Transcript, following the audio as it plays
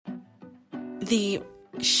The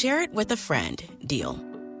share it with a friend deal.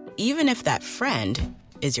 Even if that friend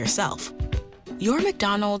is yourself. Your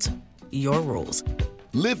McDonald's, your rules.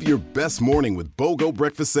 Live your best morning with BOGO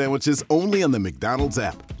breakfast sandwiches only on the McDonald's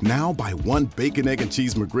app. Now buy one bacon, egg, and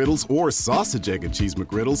cheese McGriddles or sausage, egg, and cheese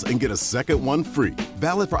McGriddles and get a second one free.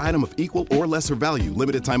 Valid for item of equal or lesser value.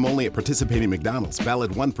 Limited time only at participating McDonald's.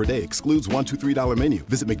 Valid one per day. Excludes $1, $2, $3 menu.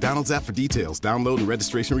 Visit McDonald's app for details. Download and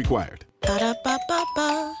registration required.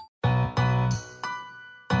 Ba-da-ba-ba-ba.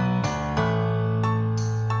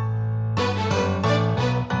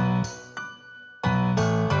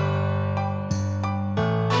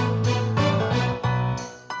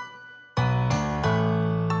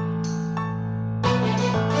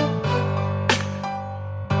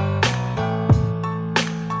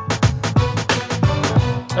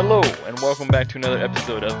 Hello, and welcome back to another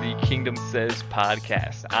episode of the Kingdom Says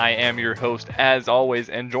podcast. I am your host, as always,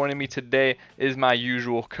 and joining me today is my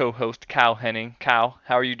usual co-host, Kyle Henning. Kyle,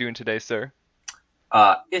 how are you doing today, sir?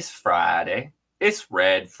 It's Friday. It's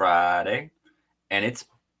Red Friday, and it's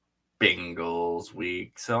Bengals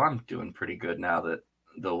week, so I'm doing pretty good now that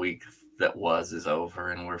the week that was is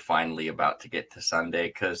over, and we're finally about to get to Sunday,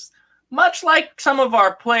 because much like some of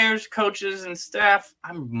our players, coaches, and staff,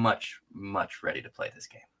 I'm much ready to play this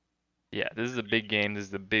game. Yeah, this is a big game. This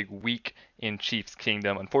is a big week in Chiefs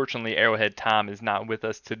Kingdom. Unfortunately, Arrowhead Tom is not with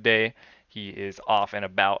us today. He is off and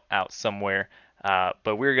about out somewhere.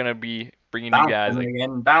 But we're going to be bringing you guys...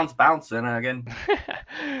 Bouncing again.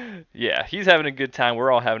 Yeah, he's having a good time.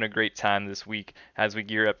 We're all having a great time this week as we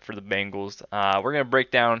gear up for the Bengals. We're going to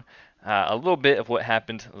break down a little bit of what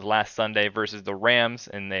happened last Sunday versus the Rams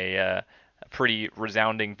in a pretty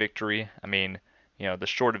resounding victory. I mean, you know, the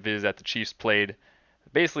short of it is that the Chiefs played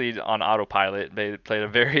basically on autopilot. They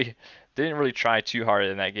played they didn't really try too hard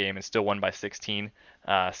in that game and still won by 16.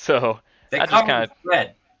 So they that just kind of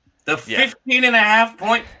spread. The 15.5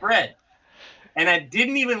 point spread. And it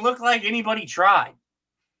didn't even look like anybody tried.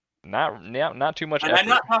 Not too much and effort. I'm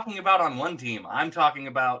not talking about on one team. I'm talking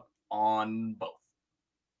about on both.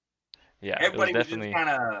 Yeah, everybody was definitely... just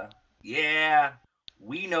kind of,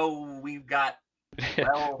 we know we've got...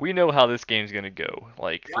 Well, we know how this game's going to go.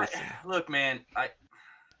 Listen. Look, man,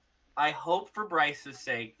 I hope for Bryce's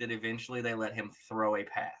sake that eventually they let him throw a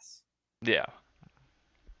pass. Yeah.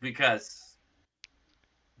 Because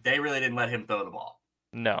they really didn't let him throw the ball.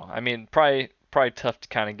 No, I mean, probably tough to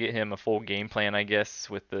kind of get him a full game plan, I guess,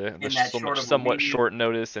 with the somewhat short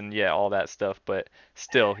notice and all that stuff. But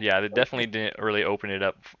still, they definitely didn't really open it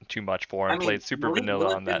up too much for him. Played super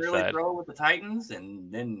vanilla on that side. Throw with the Titans,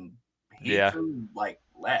 and then he threw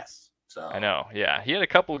less. So I know, he had a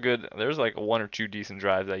couple good. There's like one or two decent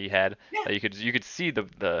drives that he had that you could see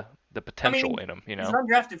the potential in him. You know, he's an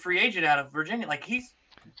undrafted free agent out of Virginia. He's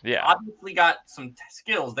obviously got some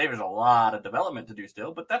skills. There's a lot of development to do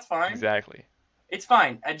still, but that's fine. Exactly. It's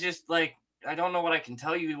fine. I just I don't know what I can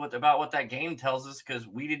tell you about what that game tells us, because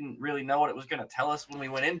we didn't really know what it was going to tell us when we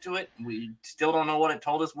went into it. We still don't know what it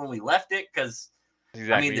told us when we left it, because you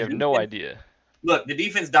have no idea. Look, the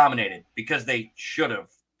defense dominated because they should have.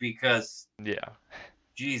 Because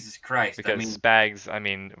Jesus Christ, because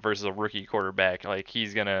Spags, versus a rookie quarterback,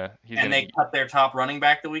 he's gonna. They cut their top running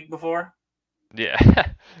back the week before. Yeah,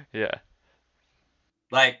 yeah.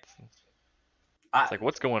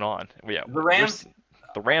 What's going on? Yeah,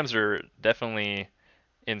 the Rams are definitely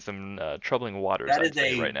in some troubling waters. That is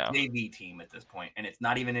a right now. JV team at this point, and it's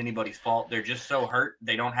not even anybody's fault. They're just so hurt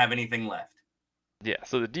they don't have anything left. Yeah,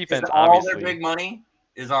 so the defense all obviously their big money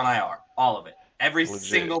is on IR, all of it. Every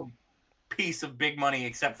single piece of big money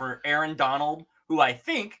except for Aaron Donald, who I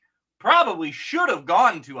think probably should have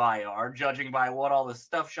gone to IR, judging by what all the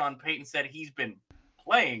stuff Sean Payton said he's been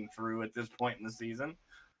playing through at this point in the season.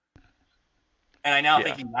 And I now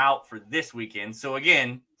think he's out for this weekend. So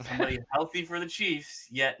again, somebody healthy for the Chiefs,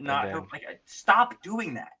 yet not hurt. Stop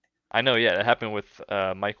doing that. I know, it happened with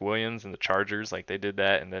Mike Williams and the Chargers. They did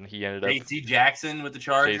that, and then he ended up... J.C. Jackson with the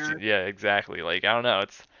Chargers. Exactly. I don't know.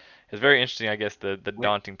 It's very interesting, I guess, the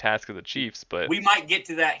daunting task of the Chiefs, but... We might get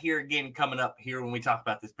to that again coming up here when we talk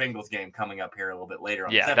about this Bengals game coming up here a little bit later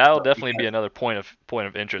on. Yeah, that'll definitely be another point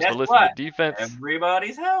of interest. But listen, the defense...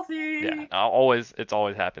 Everybody's healthy. Yeah, it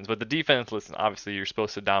always happens. But the defense, listen, obviously you're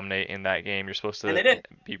supposed to dominate in that game. You're supposed to... And they did.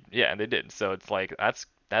 And they did. So it's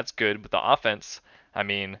that's good. But the offense,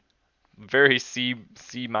 very C-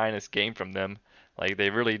 game from them. They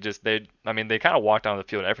really just... They kind of walked on the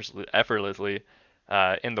field effortlessly.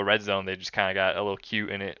 In the red zone, they just kind of got a little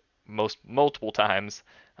cute in it multiple times.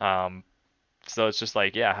 So it's just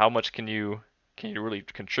how much can you really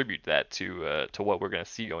contribute that to what we're going to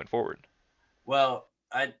see going forward? Well,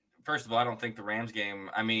 first of all, I don't think the Rams game.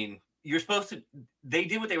 they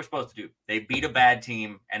did what they were supposed to do. They beat a bad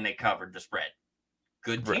team and they covered the spread.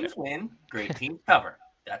 Good teams win, great teams cover.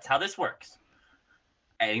 That's how this works.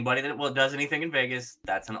 Anybody that does anything in Vegas,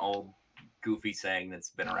 that's an old goofy saying that's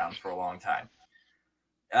been around for a long time.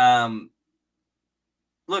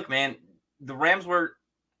 Look, man, the Rams weren't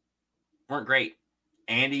great.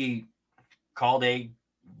 Andy called a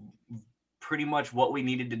pretty much what we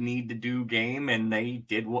need to do game, and they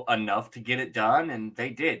did enough to get it done, and they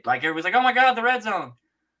did. Like, everybody's like, oh my God, the red zone.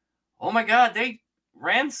 Oh my God, they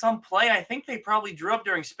ran some play. I think they probably drew up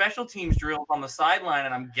during special teams drills on the sideline,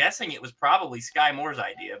 and I'm guessing it was probably Sky Moore's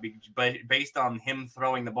idea, but based on him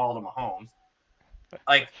throwing the ball to Mahomes.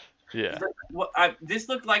 Like, yeah, this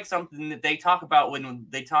looked like something that they talk about when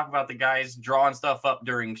they talk about the guys drawing stuff up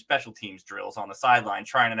during special teams drills on the sideline,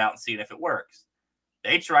 trying it out and seeing if it works.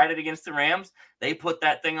 They tried it against the Rams. They put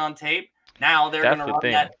that thing on tape. Now they're going to run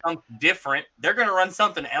that something different. They're going to run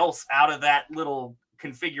something else out of that little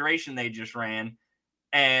configuration they just ran.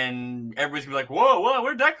 And everybody's going to be like, whoa,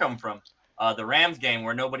 where'd that come from? The Rams game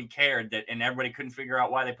where nobody cared and everybody couldn't figure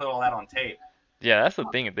out why they put all that on tape. Yeah, that's the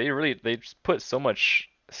thing. They just put so much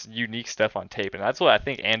unique stuff on tape, and that's what I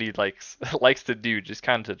think Andy likes to do, just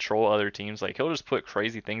kind of to troll other teams. Like, he'll just put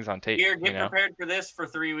crazy things on tape. Here, get prepared for this for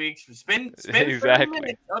 3 weeks. Spend exactly 30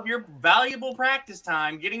 minutes of your valuable practice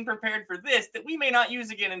time getting prepared for this that we may not use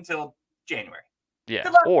again until January. Yeah,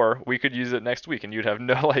 or we could use it next week, and you'd have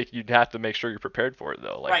you'd have to make sure you're prepared for it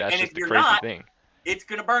though. Like, right. That's and just the crazy thing. It's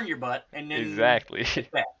gonna burn your butt, and then exactly.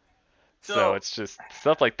 So it's just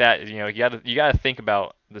stuff like that. You gotta think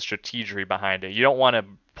about the strategy behind it. You don't want to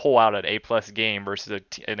pull out an A+ game versus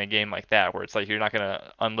in a game like that where it's like you're not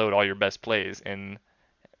gonna unload all your best plays, and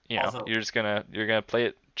also, you're gonna play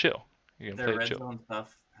it chill. You're gonna play it chill. Their red zone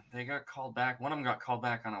stuff. They got called back. One of them got called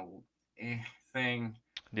back on a thing.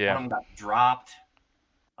 Yeah. One of them got dropped.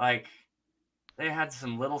 Like, they had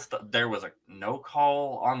some little stuff. There was a no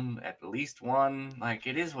call on at least one. Like,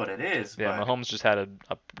 it is what it is. Yeah, but Mahomes just had a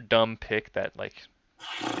dumb pick that, like,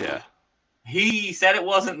 yeah. He said it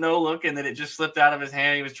wasn't no look and that it just slipped out of his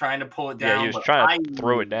hand. He was trying to pull it down. Yeah, he was trying to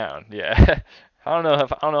throw it down. Yeah. I don't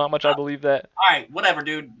know how much I believe that. All right, whatever,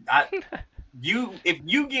 dude. If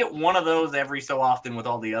you get one of those every so often with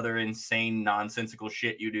all the other insane, nonsensical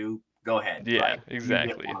shit you do, go ahead. Yeah, like,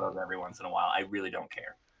 exactly. You get one of those every once in a while. I really don't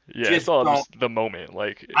care. Yeah, it's all just the moment.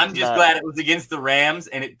 Like, I'm just glad it was against the Rams,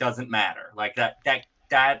 and it doesn't matter. Like that.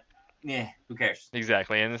 Yeah, who cares?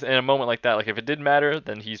 Exactly. And in a moment like that, like, if it didn't matter,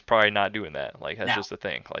 then he's probably not doing that. Like, that's just the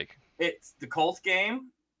thing. Like, it's the Colts game,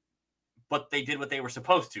 but they did what they were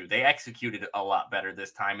supposed to. They executed a lot better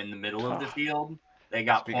this time in the middle of the field. They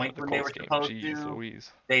got points when they were supposed to.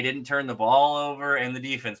 Louise. They didn't turn the ball over, and the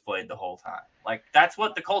defense played the whole time. Like, that's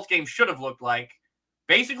what the Colts game should have looked like.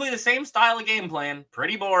 Basically the same style of game plan.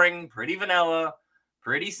 Pretty boring, pretty vanilla,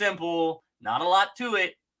 pretty simple, not a lot to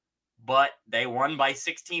it, but they won by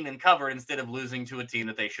 16 and covered instead of losing to a team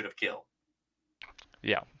that they should have killed.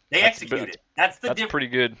 Yeah. They executed. That's pretty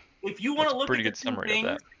good. If you want to look at the two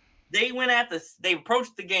things, they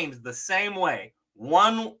approached the games the same way.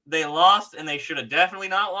 One, they lost, and they should have definitely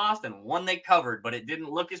not lost, and one they covered, but it didn't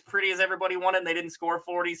look as pretty as everybody wanted, and they didn't score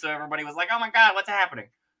 40, so everybody was like, oh my God, what's happening?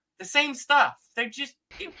 The same stuff.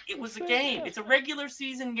 It was a game. It's a regular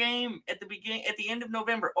season game at the end of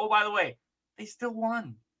November. Oh, by the way, they still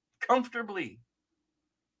won comfortably.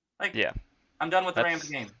 Like, yeah, I'm done with the Rams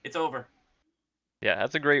game. It's over. Yeah,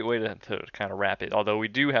 that's a great way to kind of wrap it. Although we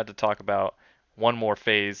do have to talk about one more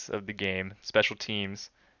phase of the game, special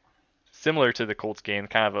teams. Similar to the Colts game,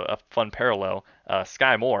 kind of a fun parallel.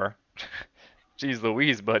 Sky Moore. Jeez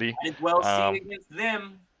Louise, buddy. Might as well see it against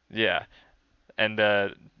them. Yeah. And,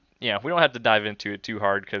 we don't have to dive into it too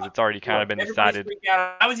hard because it's already kind of been decided.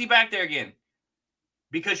 How is he back there again?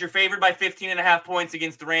 Because you're favored by 15.5 points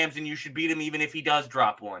against the Rams, and you should beat him even if he does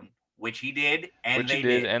drop one, which he did, and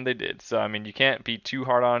they did. So, I mean, you can't be too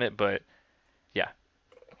hard on it, but, yeah.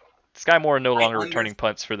 Sky Moore no longer returning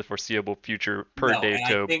punts for the foreseeable future per Dave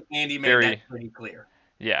Tobe. I think Andy made that pretty clear.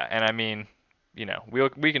 Yeah, and I mean,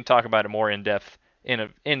 we can talk about it more in depth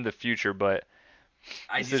in the future, but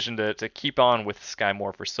decision to keep on with Sky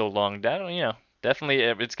Moore for so long, definitely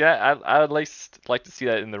it's got. I would like to see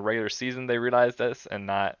that in the regular season they realize this and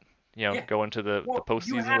not go into the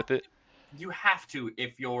postseason with it. You have to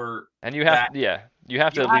if you're you have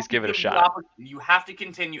to at least give it a shot. You have to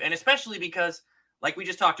continue, and especially because, like we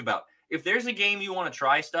just talked about, if there's a game you want to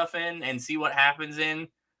try stuff in and see what happens in,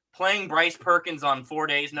 playing Bryce Perkins on 4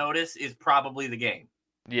 days' notice is probably the game.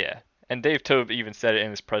 Yeah. And Dave Tobe even said it in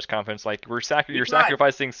his press conference, like, you're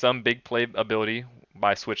sacrificing some big play ability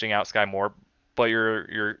by switching out Sky Moore, but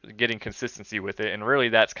you're getting consistency with it, and really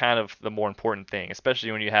that's kind of the more important thing,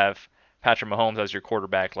 especially when you have Patrick Mahomes as your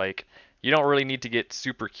quarterback. Like, you don't really need to get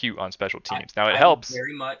super cute on special teams. Now it helps.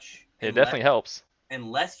 Very much. It definitely helps.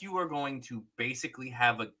 Unless you are going to basically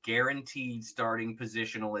have a guaranteed starting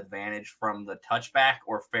positional advantage from the touchback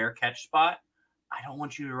or fair catch spot, I don't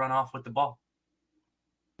want you to run off with the ball.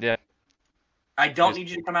 Yeah. I don't need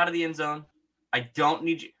you to come out of the end zone. I don't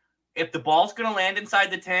need you. If the ball's going to land inside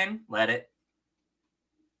the 10, let it.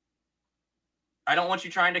 I don't want you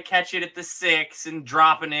trying to catch it at the 6 and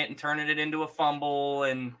dropping it and turning it into a fumble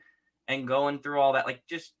and going through all that. Like,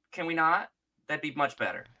 just, can we not? That'd be much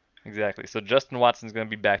better. Exactly. So Justin Watson's going to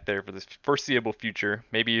be back there for the foreseeable future.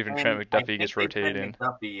 Maybe even Trent McDuffie gets rotated in.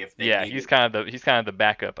 He's kind of the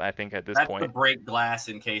backup, I think, at this point. That's the break glass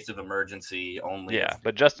in case of emergency only. Yeah,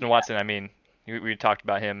 but Justin Watson, I mean, we talked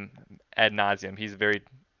about him ad nauseum. He's very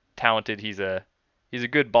talented. He's a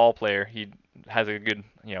good ball player. He has a good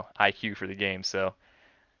IQ for the game. So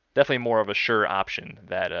definitely more of a sure option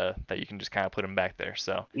that you can just kind of put him back there.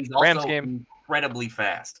 So he's also Rams game, incredibly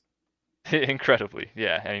fast. Incredibly,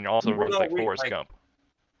 yeah, and he also runs like Forrest Gump.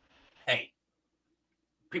 Hey,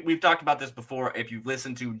 we've talked about this before. If you've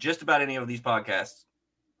listened to just about any of these podcasts,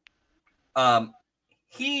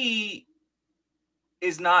 he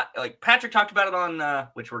is not like Patrick talked about it on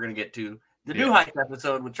which we're gonna get to the New Heights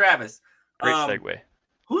episode with Travis. Great segue.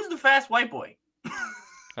 Who's the fast white boy?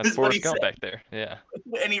 That's Forrest Gump back there. Yeah,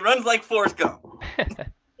 and he runs like Forrest Gump.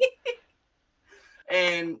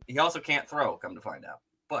 And he also can't throw. Come to find out.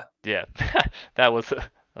 But yeah, that was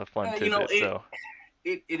a fun tidbit.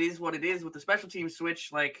 It is what it is with the special team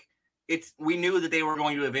switch. Like, we knew that they were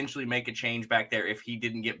going to eventually make a change back there if he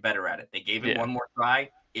didn't get better at it. They gave him one more try.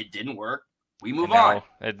 It didn't work. We move on.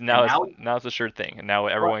 Now it's a sure thing. And now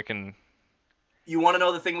everyone can. You want to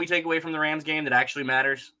know the thing we take away from the Rams game that actually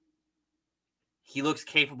matters? He looks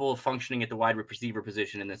capable of functioning at the wide receiver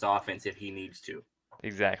position in this offense if he needs to.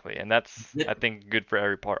 Exactly, and that's, I think, good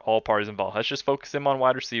for all parties involved. Let's just focus him on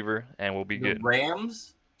wide receiver, and we'll be good. The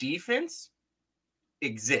Rams' defense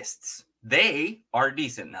exists. They are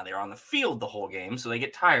decent. Now, they're on the field the whole game, so they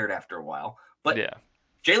get tired after a while. But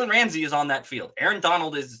Jalen Ramsey is on that field. Aaron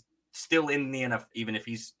Donald is still in the NFL, even if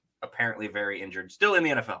he's apparently very injured, still in the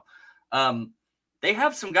NFL. They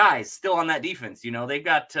have some guys still on that defense. They've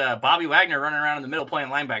got Bobby Wagner running around in the middle playing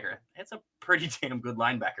linebacker. That's a pretty damn good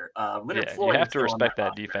linebacker. You have to respect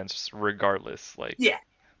that defense regardless.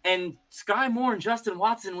 And Sky Moore and Justin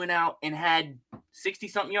Watson went out and had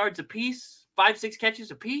 60-something yards apiece, 5-6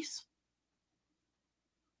 catches apiece.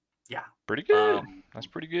 Yeah. Pretty good. That's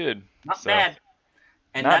pretty good. Not bad.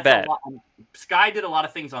 And not bad. Sky did a lot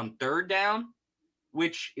of things on third down,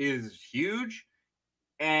 which is huge.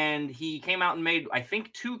 And he came out and made, I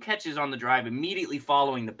think, 2 catches on the drive immediately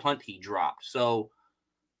following the punt he dropped. So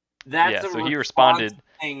that's he responded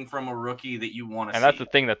thing from a rookie that you want to see. And that's the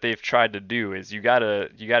thing that they've tried to do is you gotta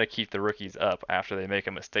keep the rookies up after they make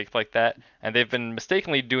a mistake like that. And they've been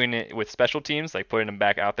mistakenly doing it with special teams, like putting him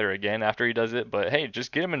back out there again after he does it. But hey,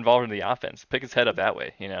 just get him involved in the offense. Pick his head up that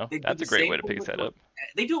way. That's a great way to pick his head up.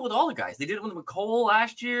 They do it with all the guys. They did it with McCole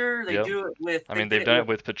last year. They do it with. They've done it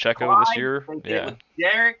with Pacheco this year. They did it with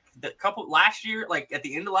Derek. The couple last year, like at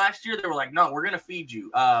the end of last year, they were like, "No, we're gonna feed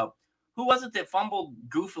you." Who was it that fumbled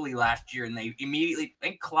goofily last year? And they immediately, I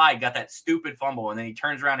think Clyde got that stupid fumble, and then he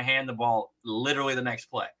turns around and hands the ball literally the next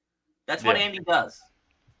play. That's what Andy does.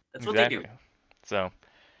 That's what they do. So,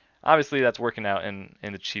 obviously, that's working out in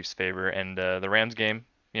the Chiefs' favor. And the Rams game,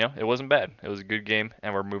 it wasn't bad. It was a good game,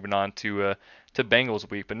 and we're moving on to Bengals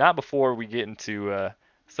week, but not before we get into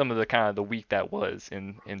some of the kind of the week that was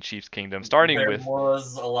in Chiefs Kingdom. There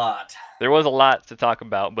was a lot. There was a lot to talk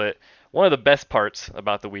about, but one of the best parts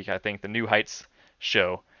about the week, I think, the New Heights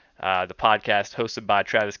show, the podcast hosted by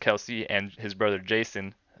Travis Kelce and his brother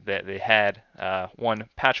Jason, that they had one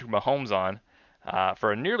Patrick Mahomes on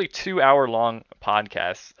for a nearly 2-hour-long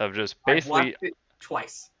podcast of just basically. I've watched it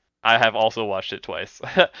twice. I have also watched it twice.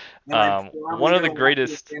 One of the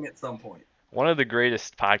greatest. At some point. One of the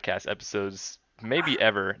greatest podcast episodes maybe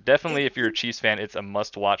ever. Definitely, if you're a Chiefs fan, it's a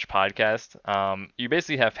must-watch podcast. You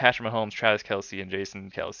basically have Patrick Mahomes, Travis Kelce, and Jason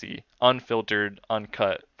Kelce, unfiltered,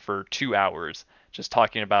 uncut, for 2 hours, just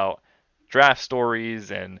talking about draft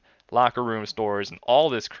stories and locker room stories and all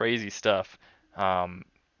this crazy stuff.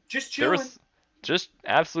 Just chilling. There was just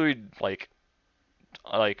absolutely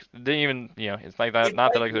didn't even it's like that.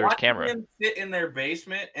 Not that there was camera. Them sit in their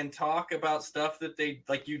basement and talk about stuff that they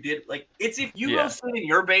you did. It's if you go sit in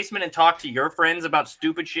your basement and talk to your friends about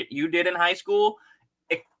stupid shit you did in high school,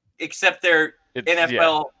 except they're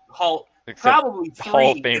NFL Hall, probably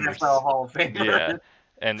 3 NFL Hall of Famers. Yeah,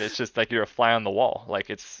 and it's just like you're a fly on the wall. Like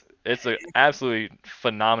it's an absolutely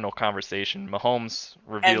phenomenal conversation. Mahomes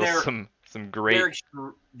reveals some great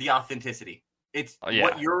the authenticity. It's yeah.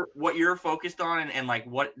 what you're focused on and like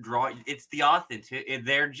what draw. It's the authentic.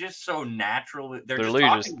 They're just so natural. They're just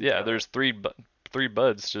literally talking. there's three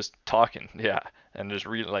buds just talking, and just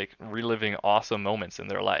reliving awesome moments in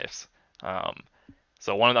their lives.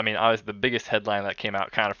 So obviously the biggest headline that came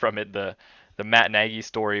out kind of from it, the Matt Nagy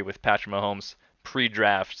story with Patrick Mahomes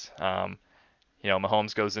pre-draft.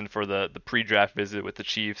 Mahomes goes in for the pre-draft visit with the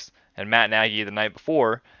Chiefs, and Matt Nagy the night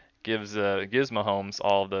before gives Mahomes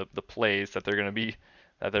all the plays that they're gonna be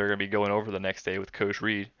going over the next day with Coach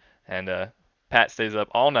Reid, and Pat stays up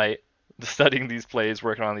all night studying these plays,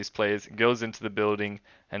 working on these plays, goes into the building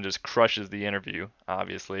and just crushes the interview,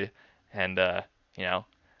 obviously, and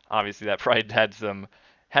obviously that probably had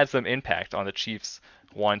some impact on the Chiefs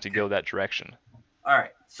wanting to go that direction. All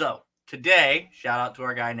right, so today, shout out to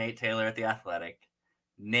our guy Nate Taylor at The Athletic.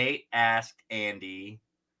 Nate asked Andy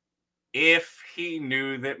if he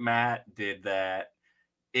knew that Matt did that,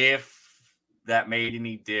 if that made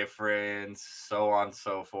any difference, so on and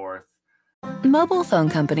so forth. Mobile phone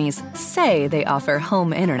companies say they offer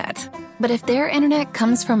home internet. But if their internet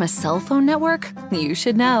comes from a cell phone network, you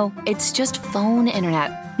should know. It's just phone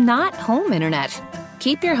internet, not home internet.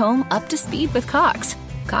 Keep your home up to speed with Cox.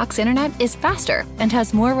 Cox internet is faster and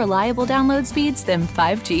has more reliable download speeds than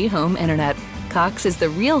 5G home internet. Cox is the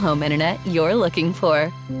real home internet you're looking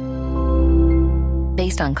for.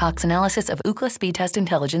 Based on Cox analysis of Ookla speed test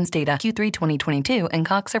intelligence data Q3 2022 and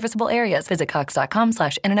Cox serviceable areas, visit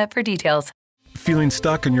cox.com/internet for details. Feeling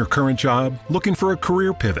stuck in your current job? Looking for a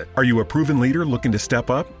career pivot? Are you a proven leader looking to step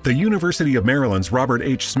up? The University of Maryland's Robert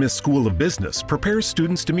H. Smith School of Business prepares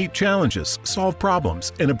students to meet challenges, solve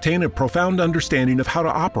problems, and obtain a profound understanding of how to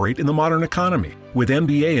operate in the modern economy. With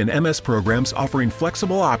MBA and MS programs offering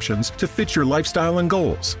flexible options to fit your lifestyle and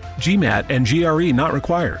goals. GMAT and GRE not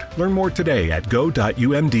required. Learn more today at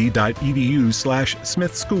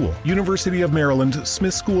go.umd.edu/Smith School. University of Maryland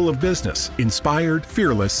Smith School of Business. Inspired,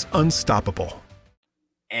 fearless, unstoppable.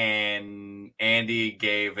 And Andy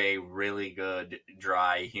gave a really good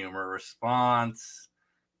dry humor response.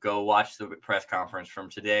 Go watch the press conference from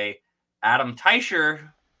today. Adam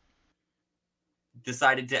Teicher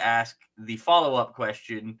decided to ask the follow-up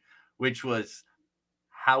question, which was,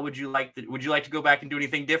 would you like to go back and do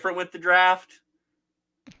anything different with the draft?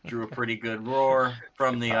 Drew a pretty good roar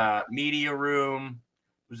from the media room.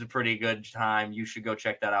 It was a pretty good time. You should go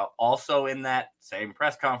check that out. Also in that same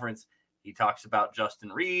press conference, he talks about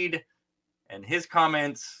Justin Reid and his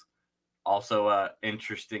comments. Also a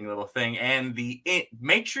interesting little thing. And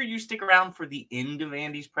make sure you stick around for the end of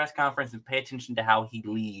Andy's press conference and pay attention to how he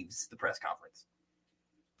leaves the press conference.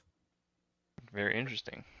 Very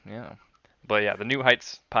interesting. Yeah. But yeah, the New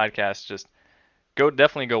Heights podcast, just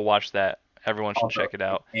definitely go watch that. Everyone should check it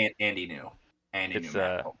out. Andy knew. It's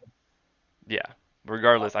yeah.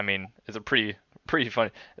 Regardless, it's a pretty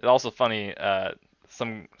funny. It's also funny,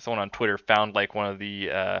 someone on Twitter found like one of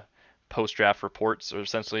the post-draft reports or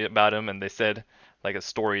essentially about him, and they said like a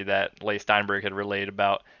story that Leigh Steinberg had relayed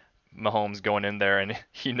about Mahomes going in there and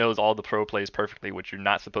he knows all the pro plays perfectly, which you're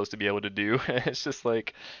not supposed to be able to do. It's just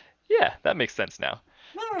like, yeah, that makes sense now.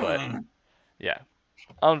 But yeah,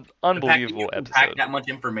 unbelievable episode. Pack that much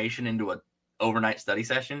information into an overnight study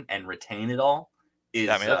session and retain it all is.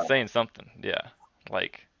 That's saying something. Yeah,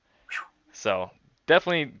 so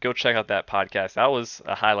definitely go check out that podcast. That was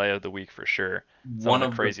a highlight of the week for sure. One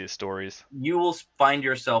of the craziest stories. You will find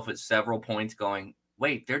yourself at several points going,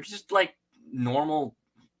 wait, they're just like normal.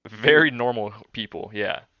 Very normal people.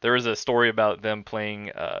 Yeah, there was a story about them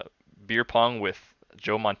playing beer pong with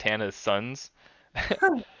Joe Montana's sons,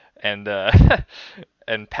 and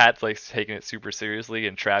Pat's like taking it super seriously,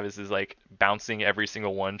 and Travis is like bouncing every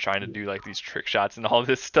single one, trying to do like these trick shots and all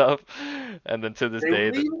this stuff. And then to this day,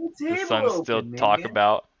 the sons still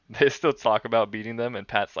talk about beating them, and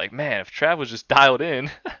Pat's like, man, if Trav was just dialed in,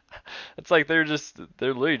 it's like they're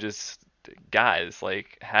literally just guys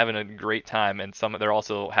like having a great time, and they're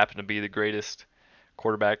also happen to be the greatest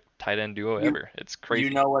quarterback tight end duo ever. It's crazy. You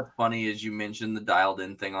know what's funny is you mentioned the dialed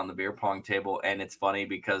in thing on the beer pong table, and it's funny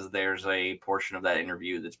because there's a portion of that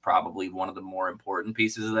interview that's probably one of the more important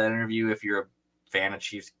pieces of that interview if you're a fan of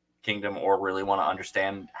Chiefs Kingdom or really want to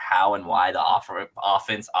understand how and why the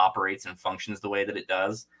offense operates and functions the way that it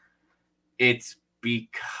does. It's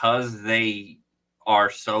because they are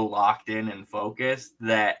so locked in and focused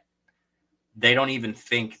that they don't even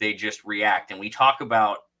think, they just react. And we talk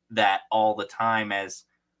about that all the time as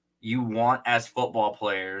you want as football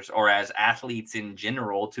players or as athletes in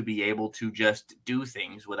general to be able to just do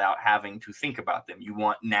things without having to think about them. You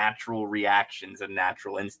want natural reactions and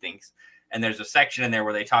natural instincts. And there's a section in there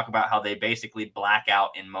where they talk about how they basically black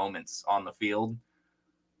out in moments on the field.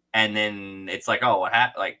 And then it's like, oh, what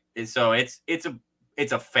happened? Like, so it's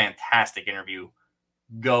a fantastic interview.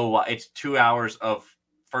 It's 2 hours of,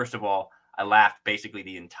 first of all, I laughed basically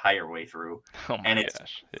the entire way through. Oh my and it's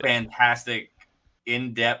gosh. Yeah. fantastic,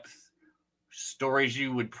 in-depth stories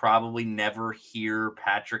you would probably never hear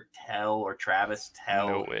Patrick tell or Travis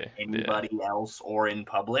tell anybody else or in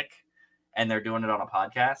public. And they're doing it on a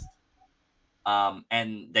podcast.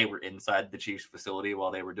 And they were inside the Chiefs facility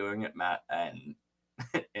while they were doing it. Matt and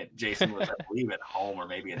Jason was, I believe, at home or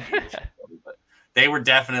maybe in the facility, but they were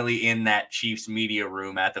definitely in that Chiefs media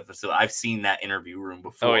room at the facility. I've seen that interview room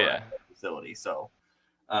before at the facility. So,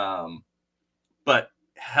 but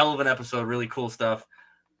hell of an episode, really cool stuff.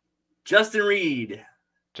 Justin Reed,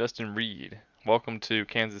 welcome to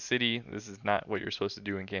Kansas City. This is not what you're supposed to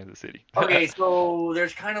do in Kansas City. Okay, so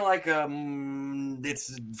there's kind of like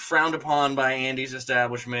it's frowned upon by Andy's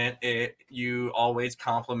establishment. You always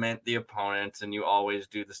compliment the opponents and you always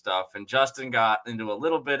do the stuff. And Justin got into a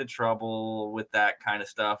little bit of trouble with that kind of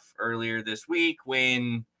stuff earlier this week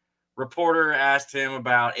when reporter asked him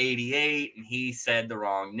about 88 and he said the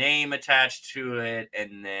wrong name attached to it,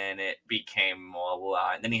 and then it became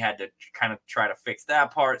and then he had to kind of try to fix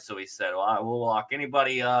that part. So he said, well, I will lock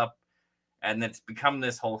anybody up. And it's become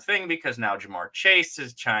this whole thing because now Jamar Chase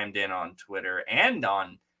has chimed in on Twitter and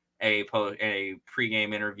on a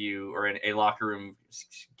pregame interview or a locker room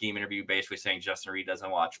game interview, basically saying Justin Reed doesn't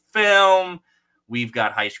watch film. We've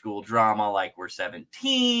got high school drama like we're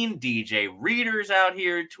 17. DJ Reader's out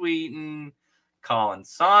here tweeting. Colin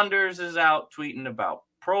Saunders is out tweeting about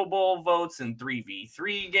Pro Bowl votes and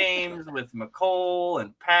 3v3 games with McCole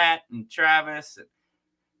and Pat and Travis.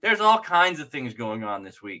 There's all kinds of things going on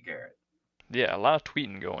this week, Garrett. Yeah, a lot of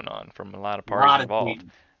tweeting going on from a lot of parties involved.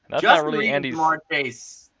 That's Justin not really Reed Andy's. Jamar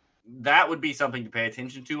Chase, that would be something to pay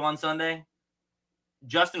attention to on Sunday.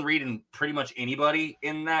 Justin Reed and pretty much anybody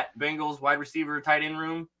in that Bengals wide receiver tight end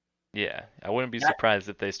room. Yeah, I wouldn't be surprised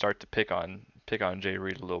if they start to pick on Jay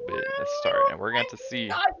Reed a little bit at the start, and we're going to see.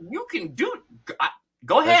 God, you can do it.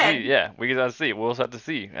 Go ahead. Yeah, we got to see. We'll have to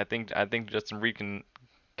see. I think Justin Reed can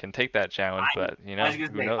take that challenge, but who knows?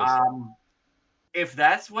 If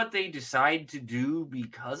that's what they decide to do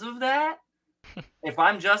because of that, if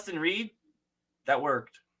I'm Justin Reed, that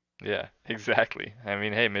worked. Yeah, exactly. I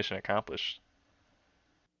mean, hey, mission accomplished.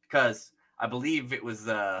 Because I believe it was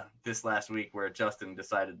this last week where Justin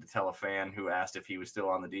decided to tell a fan who asked if he was still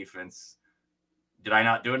on the defense, did I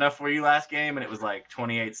not do enough for you last game? And it was like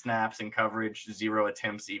 28 snaps in coverage, 0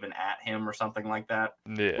 attempts even at him or something like that.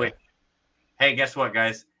 Yeah. Wait, hey, guess what,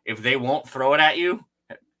 guys? If they won't throw it at you,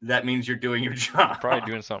 that means you're doing your job. You're probably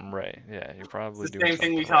doing something right. Yeah, you're probably it's the doing same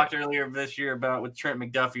thing we talked earlier this year about with Trent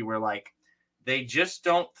McDuffie, where like they just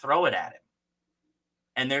don't throw it at him.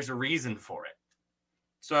 And there's a reason for it.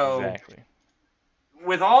 So exactly.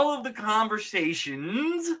 With all of the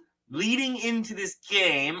conversations leading into this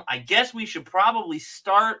game, I guess we should probably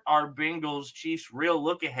start our Bengals Chiefs real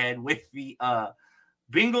look ahead with the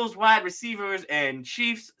Bengals wide receivers and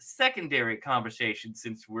Chiefs secondary conversation,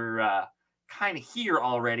 since we're kind of here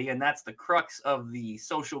already, and that's the crux of the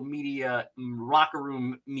social media, locker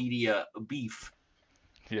room media beef.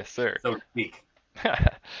 Yes, sir. So to speak.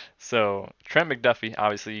 So Trent McDuffie,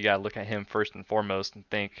 obviously you got to look at him first and foremost and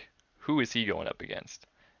think, who is he going up against?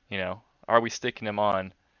 Are we sticking him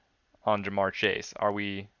on Jamar Chase? Are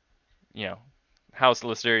we, how's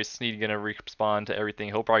L'Jarius Sneed going to respond to everything?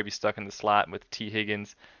 He'll probably be stuck in the slot with T.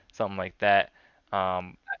 Higgins, something like that.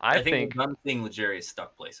 I think I'm seeing L'Jarius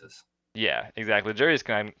stuck places. Yeah, exactly. L'Jarius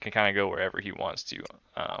can kind of go wherever he wants to.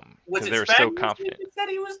 Was it they're so confident. You said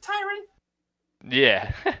he was Tyron?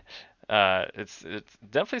 Yeah. It's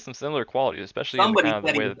definitely some similar qualities, especially in the way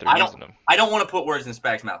that they're using them. I don't want to put words in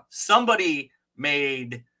Spag's mouth. Somebody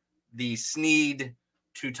made the Sneed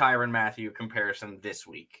to Tyrann Mathieu comparison this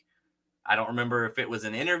week. I don't remember if it was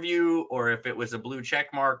an interview or if it was a blue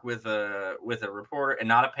check mark with a reporter, and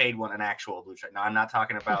not a paid one, an actual blue check. Now, I'm not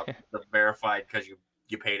talking about the verified because you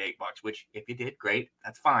paid $8, which if you did, great,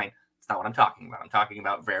 that's fine. That's not what I'm talking about. I'm talking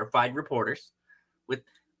about verified reporters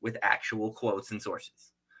with actual quotes and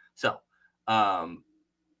sources. So,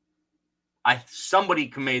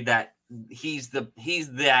 somebody made that he's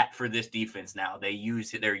that for this defense now.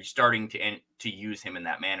 They're starting to use him in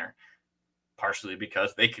that manner, partially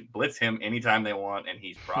because they could blitz him anytime they want, and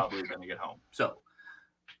he's probably going to get home. So,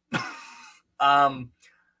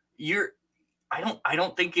 I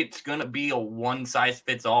don't think it's going to be a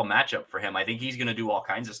one-size-fits-all matchup for him. I think he's going to do all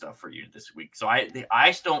kinds of stuff for you this week. So I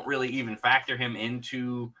don't really even factor him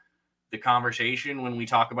into the conversation when we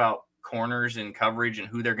talk about corners and coverage and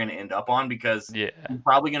who they're going to end up on, because he's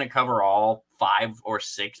probably going to cover all 5 or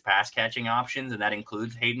 6 pass catching options, and that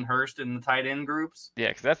includes Hayden Hurst in the tight end groups. Yeah,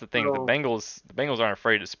 because that's the thing. So, the Bengals aren't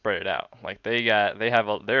afraid to spread it out. Like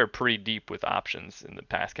they're pretty deep with options in the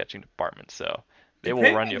pass catching department, so they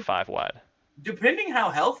will run you 5 wide. Depending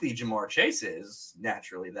how healthy Jamar Chase is, that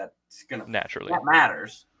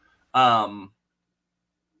matters.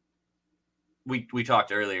 We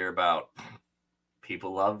talked earlier about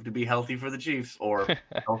people love to be healthy for the Chiefs, or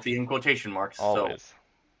healthy in quotation marks. Always. So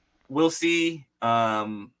we'll see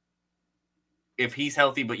if he's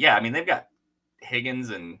healthy. But yeah, I mean, they've got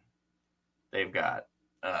Higgins and they've got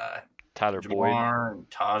Tyler Jamar Boyd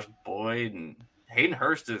and Taj Boyd, and Hayden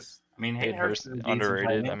Hurst is. I mean, Hayden Hurst is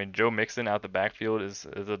underrated. I mean, Joe Mixon out the backfield is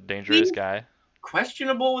a dangerous guy.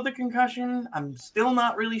 Questionable with a concussion. I'm still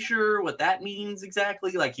not really sure what that means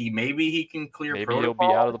exactly. Like maybe he can clear. Maybe protocol he'll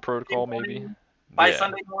be out of the protocol. Maybe by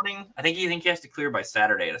Sunday morning. I think he has to clear by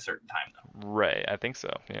Saturday at a certain time, though. Right. I think so.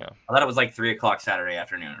 Yeah. I thought it was like 3:00 Saturday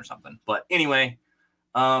afternoon or something. But anyway,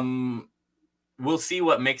 we'll see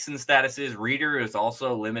what Mixon's status is. Reeder is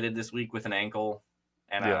also limited this week with an ankle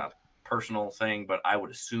and a personal thing, but I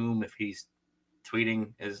would assume if he's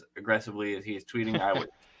tweeting as aggressively as he is tweeting, I would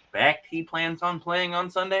expect he plans on playing on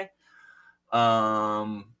Sunday.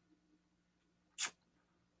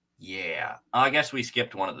 Yeah, I guess we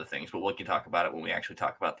skipped one of the things, but we can talk about it when we actually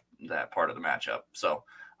talk about that part of the matchup. So,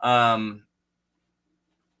 I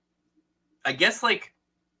guess like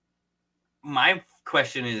my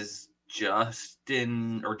question is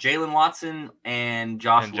Justin or Jalen Watson and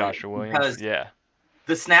Joshua Williams, because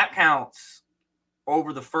the snap counts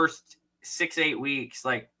over the first 6-8 weeks,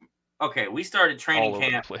 like, okay, we started training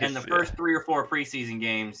camp in the first 3 or 4 preseason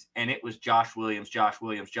games, and it was Josh Williams with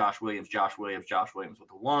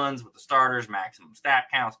the ones, with the starters, maximum stat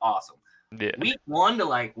counts, awesome. Yeah. Week 1 to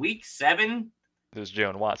like week 7, it was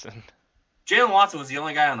Jalen Watson. Jalen Watson was the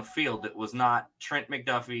only guy on the field that was not Trent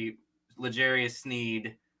McDuffie, L'Jarius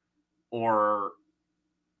Sneed, or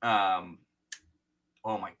oh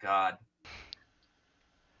my God,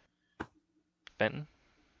 Fenton.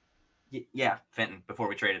 Yeah, Fenton, before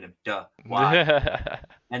we traded him. Duh. Why?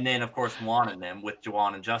 And then, of course, Juan and them with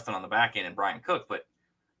Juwan and Justin on the back end and Brian Cook. But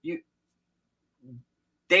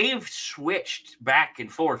they've switched back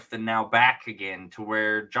and forth and now back again to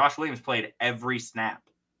where Josh Williams played every snap.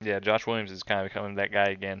 Yeah, Josh Williams is kind of becoming that guy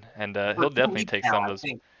again. And he'll definitely take some of those.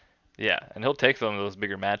 Yeah, and he'll take some of those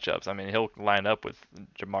bigger matchups. I mean, he'll line up with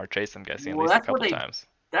Jamar Chase, I'm guessing, at least a couple times.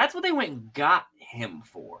 That's what they went and got him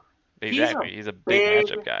for. Exactly. He's a big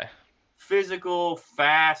matchup guy. Physical,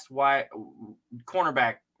 fast, wide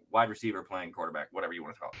cornerback, wide receiver playing quarterback, whatever you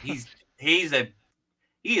want to call it.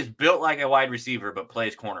 He is built like a wide receiver, but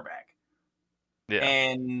plays cornerback. Yeah.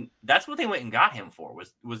 And that's what they went and got him for,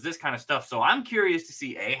 was this kind of stuff. So I'm curious to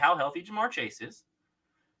see, A, how healthy Jamar Chase is.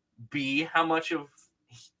 B, how much of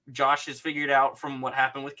Josh has figured out from what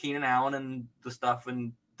happened with Keenan Allen and the stuff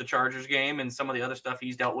in the Chargers game and some of the other stuff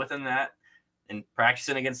he's dealt with in that, and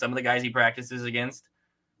practicing against some of the guys he practices against.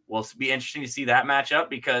 Will be interesting to see that matchup,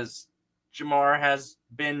 because Jamar has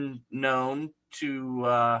been known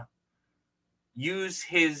to use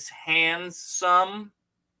his hands some.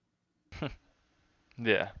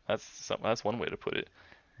 Yeah, that's one way to put it.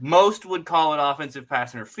 Most would call it offensive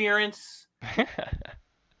pass interference.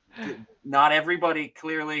 Not everybody,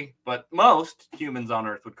 clearly, but most humans on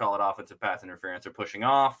Earth would call it offensive pass interference or pushing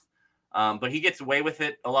off. But he gets away with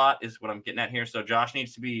it a lot, is what I'm getting at here. So Josh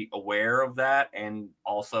needs to be aware of that and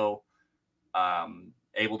also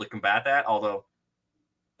able to combat that. Although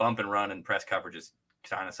bump and run and press coverage is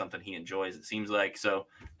kind of something he enjoys, it seems like. So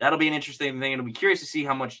that'll be an interesting thing. It'll be curious to see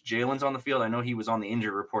how much Jalen's on the field. I know he was on the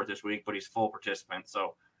injury report this week, but he's full participant.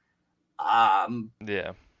 So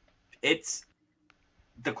it's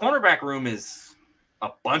the cornerback room is a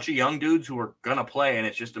bunch of young dudes who are going to play, and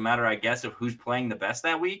it's just a matter, I guess, of who's playing the best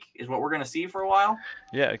that week is what we're going to see for a while.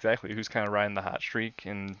 Yeah, exactly. Who's kind of riding the hot streak,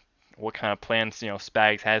 and what kind of plans,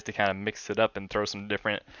 Spags has to kind of mix it up and throw some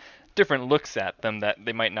different looks at them that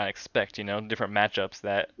they might not expect, different matchups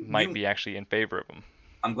that might be actually in favor of them.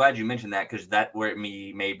 I'm glad you mentioned that, because that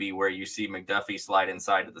may be where you see McDuffie slide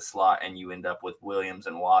inside of the slot and you end up with Williams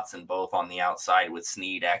and Watson both on the outside, with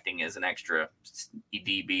Sneed acting as an extra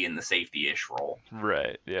DB in the safety-ish role.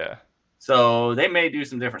 Right, yeah. So they may do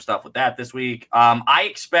some different stuff with that this week. I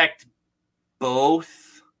expect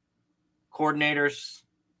both coordinators,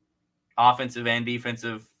 offensive and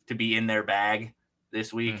defensive, to be in their bag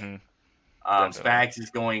this week. Mm-hmm. Spags is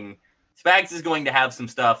going to have some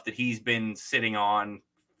stuff that he's been sitting on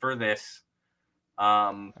for this.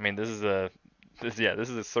 I mean, this is a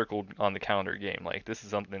circled on the calendar game. Like, this is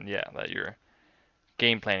something, that you're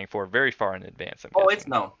game planning for very far in advance. It's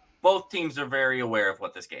known. Both teams are very aware of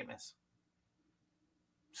what this game is.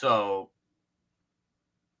 So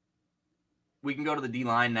we can go to the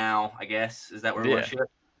D-line now, I guess. Is that where we want to shift?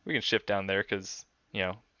 We can shift down there because,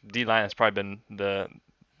 D-line has probably been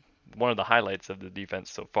one of the highlights of the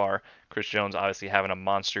defense so far. Chris Jones obviously having a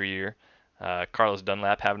monster year. Carlos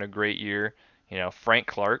Dunlap having a great year. Frank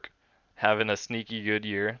Clark having a sneaky good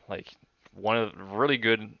year. Like, one of the really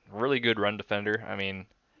good run defender. I mean,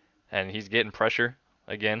 and he's getting pressure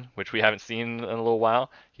again, which we haven't seen in a little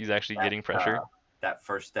while. He's actually getting pressure. That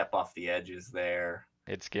first step off the edge is there.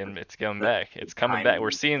 It's coming back. It's coming back.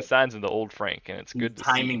 We're seeing signs of the old Frank, and it's good to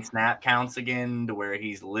see. Timing snap counts again, to where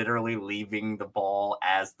he's literally leaving the ball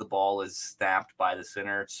as the ball is snapped by the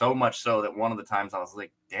center. So much so that one of the times I was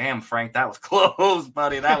like, "Damn, Frank, that was close,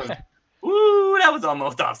 buddy. That was, that was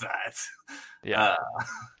almost offsides." Yeah.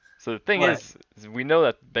 So the thing is, we know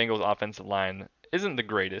that Bengals offensive line isn't the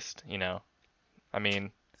greatest. I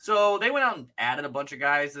mean. So they went out and added a bunch of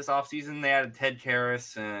guys this offseason. They added Ted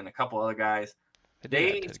Karras and a couple other guys.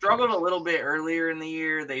 They struggled a little bit earlier in the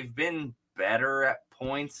year. They've been better at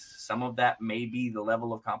points. Some of that may be the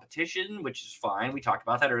level of competition, which is fine. We talked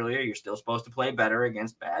about that earlier. You're still supposed to play better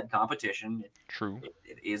against bad competition. True.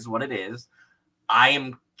 It is what it is. I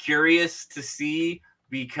am curious to see,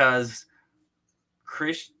 because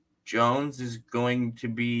Chris Jones is going to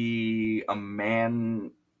be a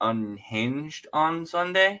man unhinged on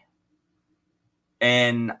Sunday.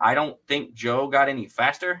 And I don't think Joe got any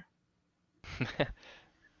faster.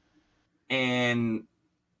 And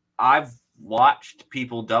I've watched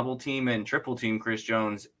people double team and triple team Chris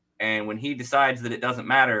Jones, and when he decides that it doesn't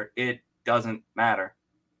matter, it doesn't matter.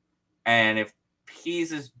 And if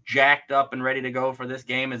he's as jacked up and ready to go for this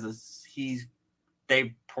game as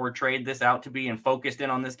they've portrayed this out to be and focused in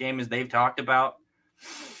on this game as they've talked about,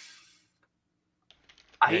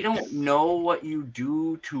 I don't know what you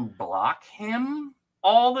do to block him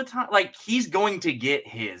all the time. Like, he's going to get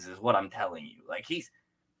his, is what I'm telling you. Like, he's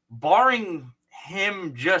barring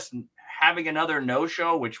him just having another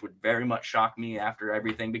no-show, which would very much shock me after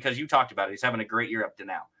everything, because you talked about it. He's having a great year up to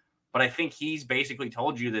now. But I think he's basically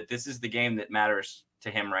told you that this is the game that matters to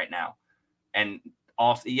him right now. And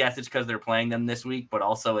also, yes, it's because they're playing them this week, but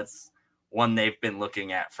also it's one they've been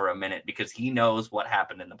looking at for a minute, because he knows what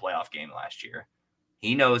happened in the playoff game last year.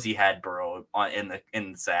 He knows he had Burrow in the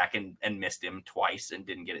sack and missed him twice and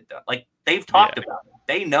didn't get it done. Like, they've talked about it.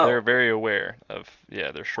 They know. They're very aware of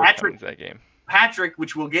their shortcomings that game. Patrick,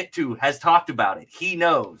 which we'll get to, has talked about it. He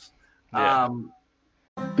knows. Yeah.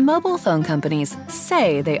 Mobile phone companies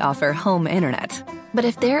say they offer home internet. But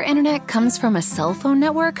if their internet comes from a cell phone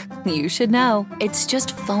network, you should know. It's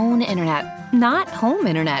just phone internet, not home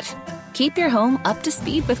internet. Keep your home up to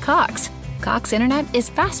speed with Cox. Cox internet is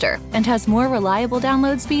faster and has more reliable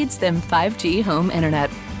download speeds than 5G home internet.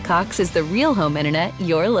 Cox is the real home internet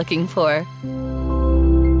you're looking for.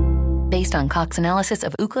 Based on Cox analysis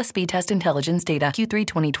of Ookla speed test intelligence data Q3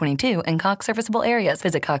 2022 and Cox serviceable areas,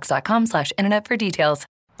 visit cox.com/internet for details.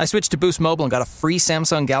 I switched to Boost Mobile and got a free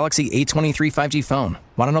Samsung Galaxy A23 5G phone.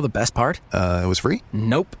 Want to know the best part? It was free?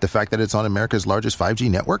 Nope. The fact that it's on America's largest 5G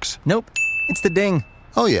networks? Nope. It's the ding.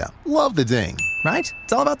 Oh yeah, love the ding. Right?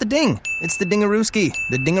 It's all about the ding. It's the dingarooski,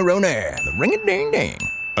 the dingaroner, the ring-a-ding-ding.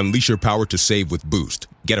 Unleash your power to save with Boost.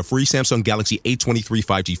 Get a free Samsung Galaxy A23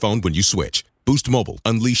 5G phone when you switch. Boost Mobile.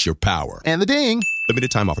 Unleash your power. And the ding. Limited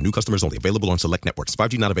time offer. New customers only. Available on select networks.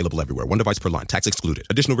 5G not available everywhere. One device per line. Tax excluded.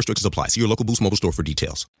 Additional restrictions apply. See your local Boost Mobile store for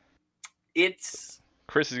details.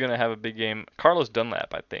 Chris is going to have a big game. Carlos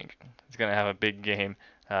Dunlap, I think, is going to have a big game.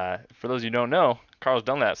 For those of you who don't know, Carlos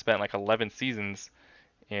Dunlap spent like 11 seasons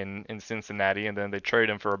in Cincinnati, and then they traded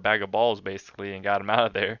him for a bag of balls, basically, and got him out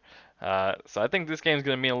of there. So I think this game is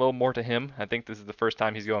going to mean a little more to him. I think this is the first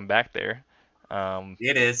time he's going back there.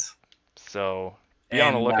 It is. So be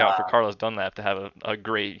on the lookout for Carlos Dunlap to have a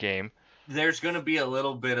great game. There's going to be a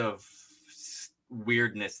little bit of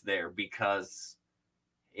weirdness there, because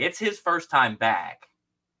it's his first time back,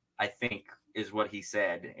 I think, is what he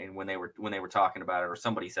said. And when they were talking about it, or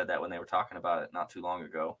somebody said that when they were talking about it not too long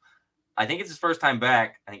ago. I think it's his first time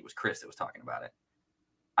back. I think it was Chris that was talking about it.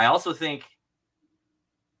 I also think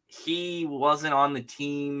he wasn't on the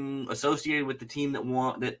team associated with the team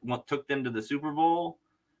that took them to the Super Bowl.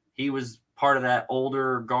 He was part of that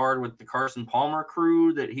older guard with the Carson Palmer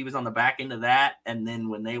crew, that he was on the back end of that. And then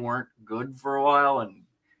when they weren't good for a while, and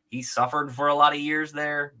he suffered for a lot of years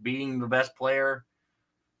there, being the best player.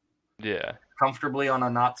 Yeah. comfortably on a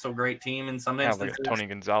not so great team in some Kind of instances. like a Tony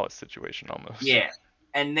Gonzalez situation almost. Yeah.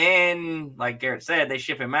 And then, like Garrett said, they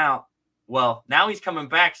ship him out. Well, now he's coming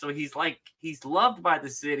back, so he's loved by the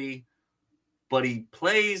city, but he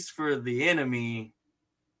plays for the enemy.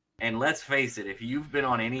 And let's face it, if you've been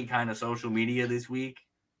on any kind of social media this week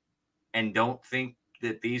and don't think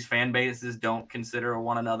that these fan bases don't consider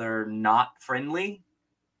one another not friendly,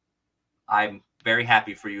 I'm very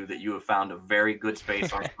happy for you that you have found a very good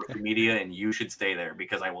space on social media, and you should stay there,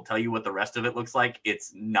 because I will tell you what the rest of it looks like.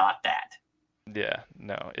 It's not that. Yeah,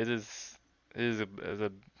 no, it's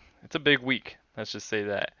a big week. Let's just say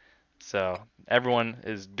that. So everyone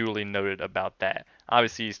is duly noted about that.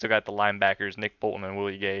 Obviously, you still got the linebackers Nick Bolton and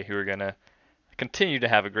Willie Gay, who are gonna continue to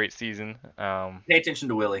have a great season. Pay attention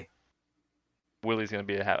to Willie. Willie's gonna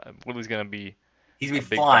be He's gonna be big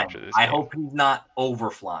flying. factor this I game. hope he's not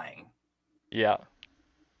overflying. Yeah,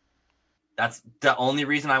 That's the only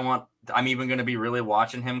reason I'm even going to be really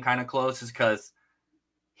watching him kind of close, is because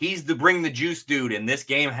he's the bring the juice dude, and this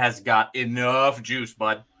game has got enough juice,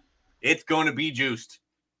 bud. It's going to be juiced.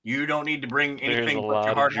 You don't need to bring anything but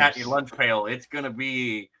your hard hat and your lunch pail. It's going to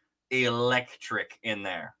be electric in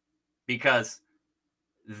there, because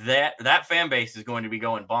that fan base is going to be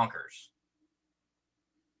going bonkers.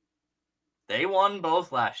 They won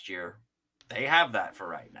both last year. They have that for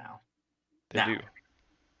right now. they do.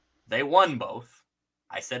 They won both.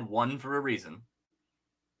 I said one for a reason.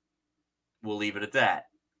 We'll leave it at that.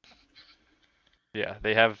 Yeah,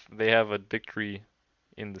 they have a victory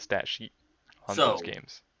in the stat sheet on those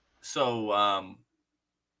games. So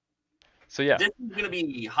yeah, this is going to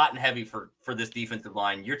be hot and heavy for this defensive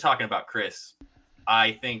line. You're talking about Chris.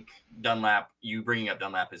 I think you bringing up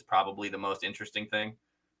Dunlap is probably the most interesting thing.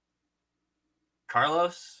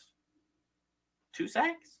 Carlos, 2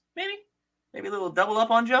 sacks, maybe a little double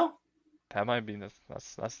up on Joe. that might be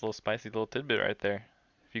that's a little spicy little tidbit right there.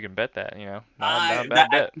 If you can bet that, not a bad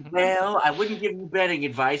bet. Well, I wouldn't give you betting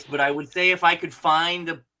advice, but I would say if I could find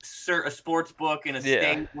a sports book in a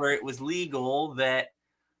state where it was legal, that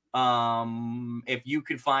if you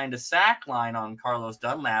could find a sack line on Carlos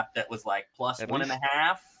Dunlap that was like plus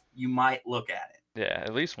 1.5, you might look at it. Yeah,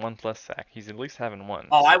 at least 1+ sack. He's at least having 1.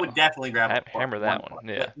 Oh, so I would definitely grab hammer that one.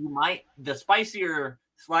 Yeah, but you might the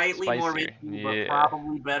slightly more risky, but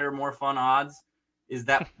probably better, more fun odds is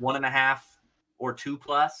that 1.5 or 2+.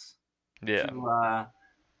 Yeah.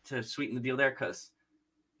 To sweeten the deal there, because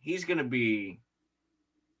he's going to be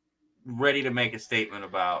ready to make a statement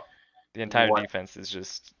about the entire defense is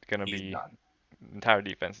just going to be done. The entire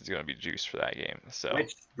defense is going to be juiced for that game. So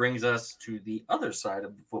which brings us to the other side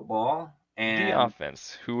of the football, and the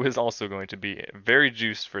offense, who is also going to be very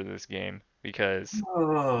juiced for this game, because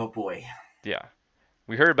oh boy, yeah,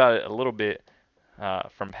 we heard about it a little bit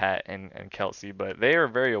from Pat and Kelsey, but they are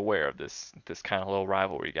very aware of this kind of little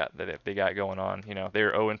rivalry they got going on.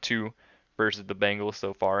 They're 0-2 versus the Bengals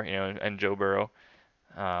so far, and Joe Burrow,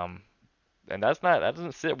 and that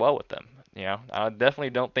doesn't sit well with them. I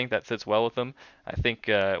definitely don't think that sits well with them. I think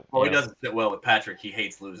he doesn't sit well with Patrick. He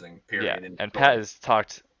hates losing. Period. Yeah, and Pat has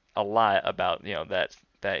talked a lot about that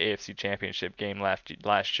AFC Championship game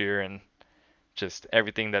last year, and just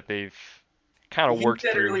everything that they've kind of worked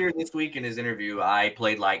through. Earlier this week in his interview, I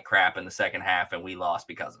played like crap in the second half and we lost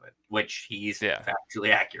because of it, which he's factually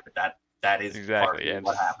accurate. That is exactly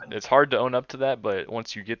what happened. It's hard to own up to that, but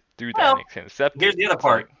once you get through that and accept it. Here's the other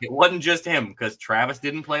part. It wasn't just him, because Travis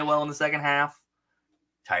didn't play well in the second half.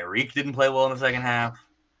 Tyreek didn't play well in the second half.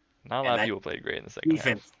 Not a lot of people played great in the second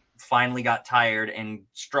half. Finally got tired and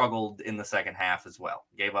struggled in the second half as well.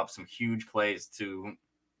 Gave up some huge plays to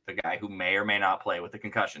the guy who may or may not play with the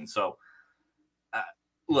concussion. So,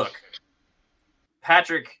 look,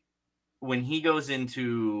 Patrick, when he goes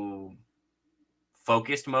into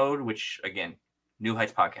focused mode, which, again, New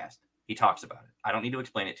Heights podcast, he talks about it. I don't need to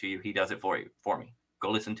explain it to you. He does it for me.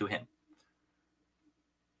 Go listen to him.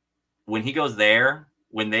 When he goes there,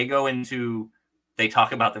 when they go into, they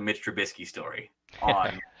talk about the Mitch Trubisky story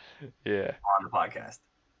on the podcast.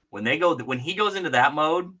 When he goes into that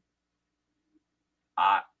mode,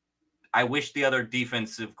 I wish the other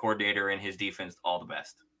defensive coordinator and his defense all the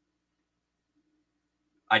best.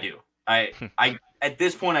 I do. I at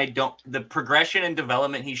this point, I don't. The progression and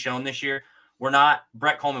development he's shown this year,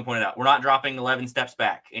 Brett Coleman pointed out, we're not dropping 11 steps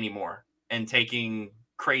back anymore and taking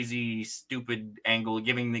giving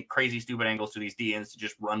the crazy stupid angles to these DNs to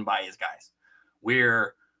just run by his guys.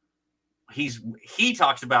 He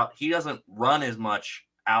talks about he doesn't run as much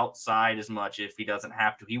outside as much if he doesn't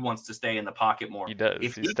have to. He wants to stay in the pocket more. He does.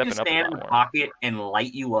 If He's he can stand in the pocket and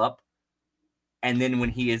light you up, and then when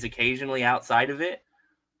he is occasionally outside of it,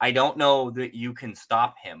 I don't know that you can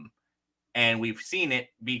stop him. And we've seen it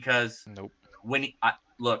because Nope. when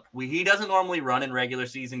he doesn't normally run in regular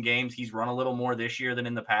season games. He's run a little more this year than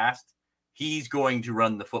in the past. He's going to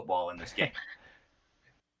run the football in this game.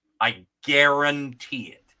 I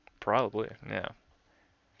guarantee it. Probably, yeah.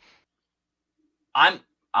 I'll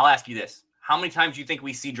ask you this. How many times do you think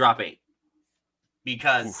we see drop 8?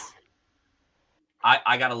 Because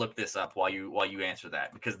I got to look this up while you answer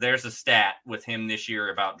that, because there's a stat with him this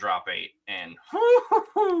year about drop 8, and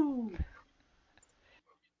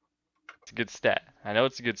it's a good stat. I know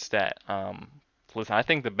it's a good stat. Listen, I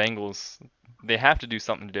think the Bengals, they have to do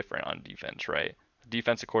something different on defense, right? The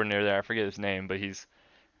defensive coordinator there, I forget his name, but he's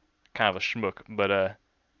kind of a schmuck. But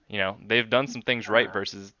they've done some things right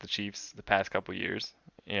versus the Chiefs the past couple years.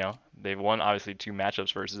 They've won obviously 2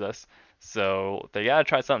 matchups versus us, so they gotta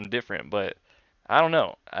try something different. But I don't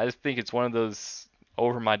know. I just think it's one of those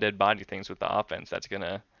over my dead body things with the offense that's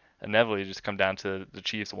gonna inevitably just come down to the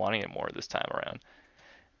Chiefs wanting it more this time around.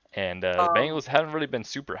 And the Bengals haven't really been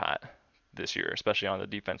super hot this year, especially on the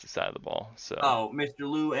defensive side of the ball. So Mr.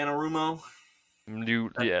 Lou Anarumo. Lou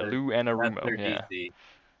Anarumo, yeah.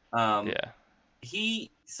 DC.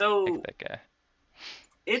 That guy.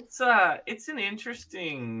 It's an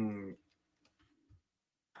interesting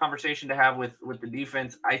conversation to have with the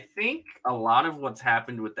defense. I think a lot of what's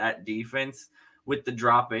happened with that defense with the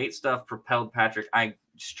drop 8 stuff propelled Patrick. I'm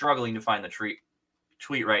struggling to find the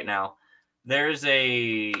tweet right now. There's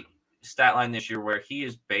a stat line this year where he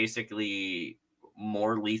is basically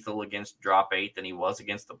more lethal against drop 8 than he was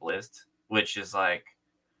against the blitz, which is like,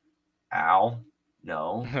 ow,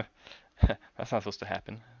 no. That's not supposed to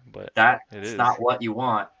happen, but that's not what you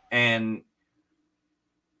want. And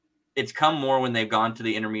it's come more when they've gone to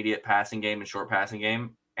the intermediate passing game and short passing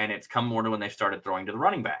game, and it's come more to when they've started throwing to the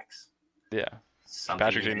running backs. Yeah.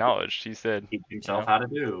 Patrick acknowledged. He said, teach himself how to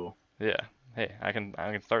do. Yeah. Hey, I can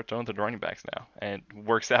start throwing to the running backs now, and it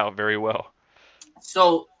works out very well.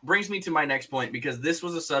 So brings me to my next point, because this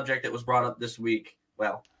was a subject that was brought up this week.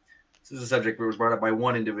 Well, this is a subject that was brought up by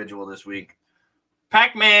one individual this week.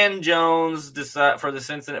 Pac-Man Jones, for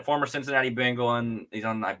the former Cincinnati Bengal, and he's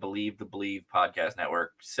on, I believe, the Believe podcast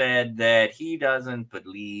network, said that he doesn't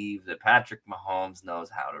believe that Patrick Mahomes knows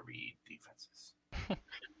how to read defenses.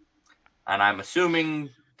 And I'm assuming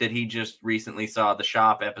that he just recently saw the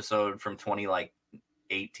Shop episode from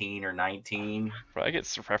 2018 or 19. Bro, I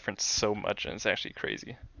get referenced so much, and it's actually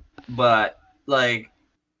crazy. But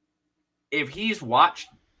if he's watched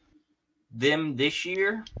them this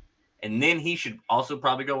year, and then he should also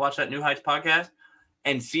probably go watch that New Heights podcast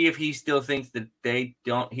and see if he still thinks that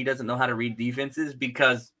he doesn't know how to read defenses,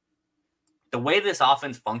 because the way this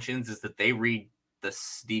offense functions is that they read the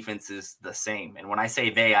defenses the same. And when I say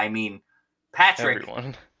they, I mean Patrick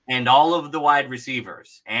and all of the wide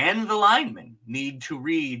receivers and the linemen need to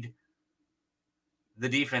read the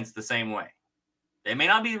defense the same way. They may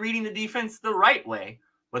not be reading the defense the right way,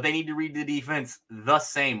 but they need to read the defense the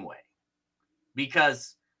same way,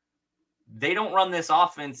 because they don't run this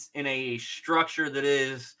offense in a structure that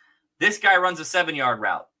is, this guy runs a 7-yard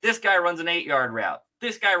route, this guy runs an 8-yard route,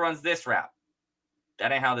 this guy runs this route.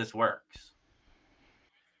 That ain't how this works.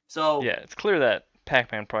 So yeah, it's clear that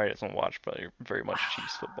Pac-Man probably doesn't watch very much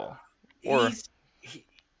Chiefs football, or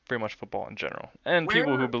very much football in general. And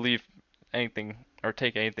people who believe anything or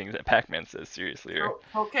take anything that Pac-Man says seriously are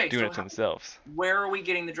doing it to themselves. Where are we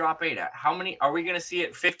getting the drop 8 at? How many are we going to see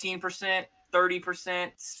it? 15%?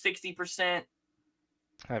 30%, 60%?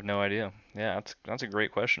 I have no idea. Yeah, that's a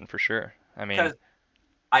great question for sure. I mean, because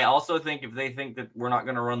I also think if they think that we're not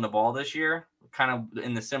going to run the ball this year, kind of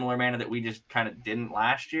in the similar manner that we just kind of didn't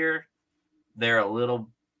last year, they're a little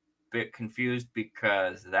bit confused,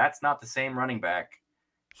 because that's not the same running back.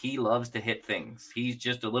 He loves to hit things. He's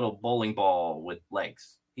just a little bowling ball with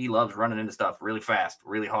legs. He loves running into stuff really fast,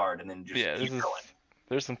 really hard, and then just keep going.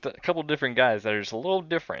 There's a couple different guys that are just a little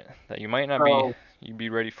different that you might not be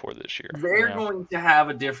ready for this year. They're going to have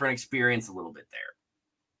a different experience a little bit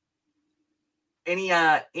there.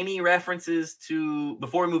 Any references to,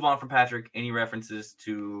 before we move on from Patrick, any references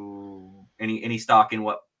to any stock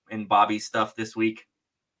in Bobby's stuff this week?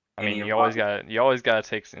 I mean, you always gotta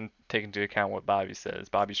take into account what Bobby says.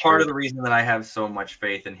 Bobby's part of the reason that I have so much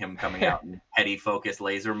faith in him coming out in heady focus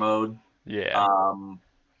laser mode. Yeah.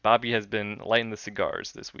 Bobby has been lighting the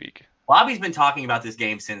cigars this week. Bobby's been talking about this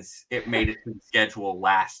game since it made it to the schedule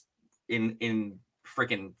last in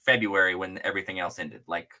freaking February, when everything else ended.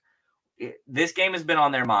 This game has been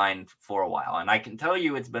on their mind for a while, and I can tell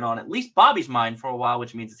you it's been on at least Bobby's mind for a while,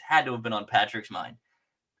 which means it's had to have been on Patrick's mind.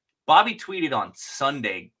 Bobby tweeted on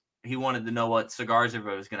Sunday he wanted to know what cigars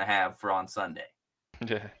everybody was going to have for on Sunday.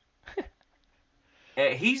 Yeah.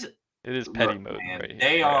 He's It is petty Look, mode man, right here.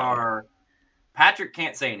 they are. Patrick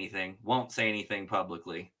can't say anything, won't say anything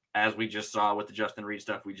publicly. As we just saw with the Justin Reed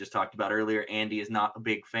stuff we just talked about earlier, Andy is not a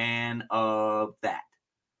big fan of that.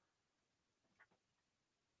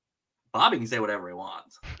 Bobby can say whatever he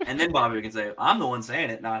wants. And then Bobby can say, I'm the one saying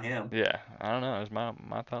it, not him. Yeah, I don't know. It's my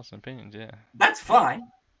thoughts and opinions, yeah. That's fine.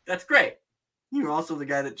 That's great. You're also the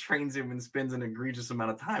guy that trains him and spends an egregious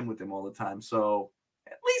amount of time with him all the time. So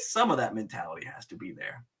at least some of that mentality has to be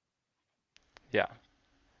there. Yeah.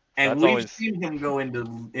 And That's we've seen him go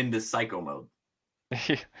into psycho mode.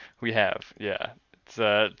 We have, yeah. It's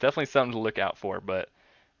definitely something to look out for, but,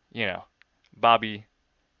 Bobby,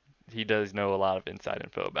 he does know a lot of inside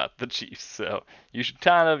info about the Chiefs, so you should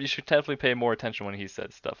definitely pay more attention when he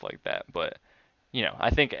says stuff like that. But, I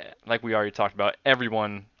think, like we already talked about,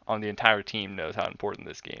 everyone on the entire team knows how important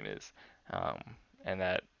this game is, and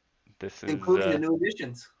that this is including the new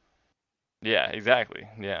additions. Yeah, exactly.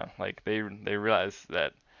 Yeah, like they realize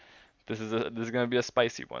that this is going to be a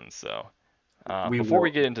spicy one. So before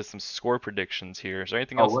we get into some score predictions here, is there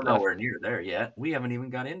anything else? We're nowhere near there yet. We haven't even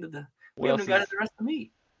got into the rest of the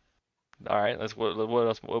meat. All right, what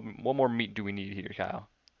else? What more meat do we need here, Kyle?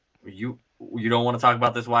 You don't want to talk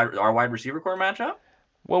about our wide receiver core matchup?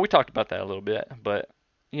 Well, we talked about that a little bit, but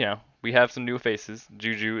we have some new faces.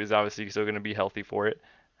 Juju is obviously still going to be healthy for it.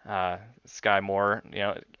 Sky Moore,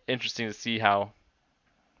 interesting to see how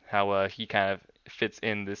he kind of fits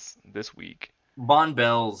in this week. Von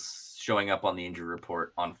Bell's showing up on the injury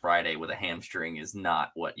report on Friday with a hamstring is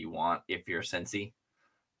not what you want if you're Cincy.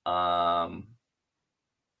 I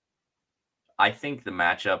think the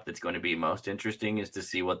matchup that's going to be most interesting is to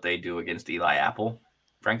see what they do against Eli Apple,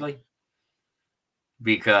 frankly.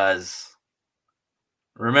 Because,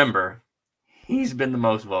 remember, he's been the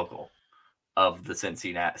most vocal of the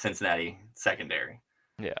Cincinnati secondary.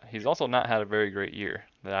 Yeah, he's also not had a very great year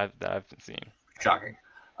that I've seen. Shocking.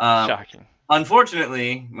 Shocking.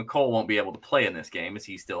 Unfortunately, McCole won't be able to play in this game as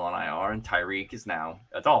he's still on IR, and Tyreek is now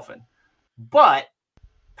a Dolphin. But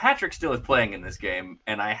Patrick still is playing in this game,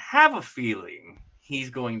 and I have a feeling he's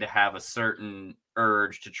going to have a certain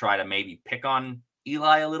urge to try to maybe pick on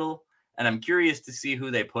Eli a little. And I'm curious to see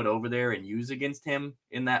who they put over there and use against him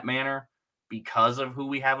in that manner because of who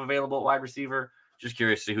we have available at wide receiver. Just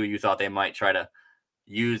curious to see who you thought they might try to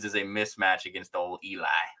use as a mismatch against old Eli.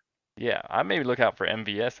 Yeah, I maybe look out for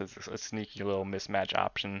MVS as a sneaky little mismatch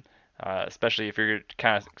option, especially if you're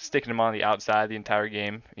kind of sticking him on the outside the entire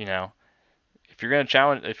game. If you're going to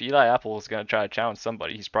challenge, if Eli Apple is going to try to challenge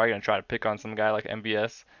somebody, he's probably going to try to pick on some guy like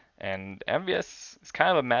MVS. And MVS is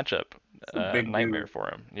kind of a matchup nightmare for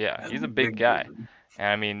him. Yeah, he's a big guy. Dude. And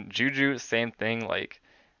I mean, Juju, same thing. Like,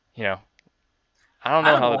 I don't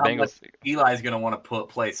know how the Bengals. Eli's going to want to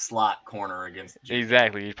play slot corner against Juju.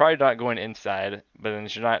 Exactly. He's probably not going inside, but then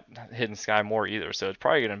you're not hitting Sky Moore either. So it's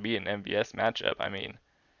probably going to be an MVS matchup. I mean,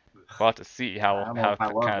 we'll have to see how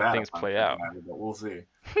kind of things play out. But we'll see.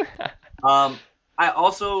 I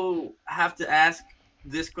also have to ask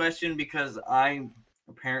this question because I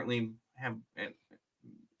apparently have.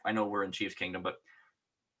 I know we're in Chiefs Kingdom, but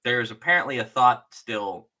there's apparently a thought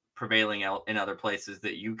still prevailing out in other places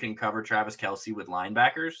that you can cover Travis Kelce with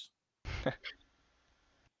linebackers,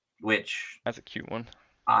 which that's a cute one.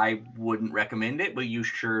 I wouldn't recommend it, but you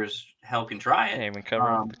sure as hell can try it. Can't even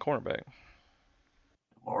cover the cornerback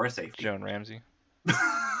or a safety. Joan Ramsey.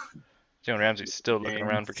 Joan Ramsey's still looking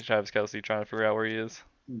around for Travis Kelce, trying to figure out where he is.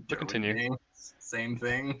 But continue. James, same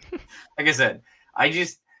thing. Like I said, I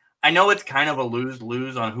know it's kind of a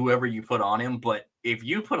lose-lose on whoever you put on him, but if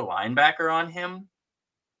you put a linebacker on him,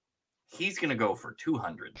 he's going to go for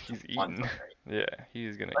 200. He's eating. Yeah,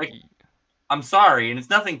 he's going to eat. I'm sorry, and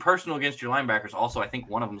it's nothing personal against your linebackers. Also, I think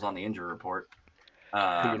one of them's on the injury report.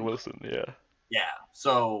 Kevin Wilson, yeah. Yeah,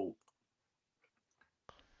 so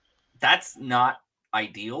that's not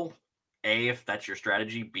ideal. A, if that's your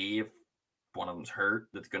strategy. B, if one of them's hurt,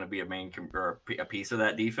 that's going to be a piece of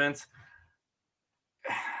that defense.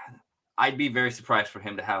 I'd be very surprised for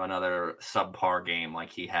him to have another subpar game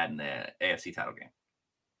like he had in the AFC title game.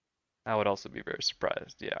 I would also be very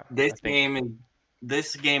surprised. Yeah. This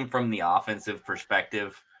game from the offensive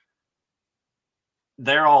perspective,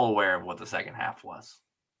 they're all aware of what the second half was.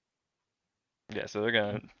 Yeah, so they're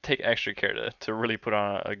going to take extra care to really put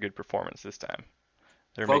on a good performance this time.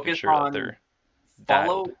 They're Focus making sure that they're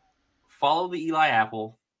follow the Eli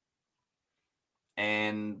Apple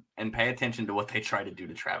and pay attention to what they try to do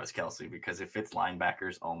to Travis Kelce, because if it's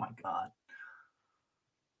linebackers, oh my God.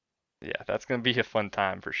 Yeah, that's going to be a fun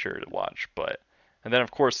time for sure to watch. And then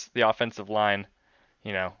of course the offensive line,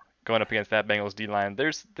 going up against that Bengals D line,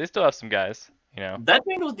 they still have some guys, That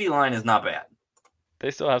Bengals D line is not bad.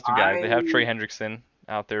 They still have some guys. They have Trey Hendrickson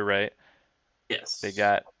out there, right? Yes. They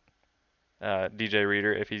got DJ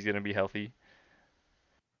Reader if he's going to be healthy.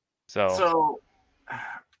 So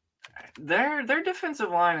their defensive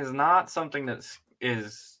line is not something that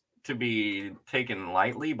is to be taken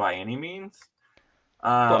lightly by any means.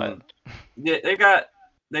 But yeah, they've got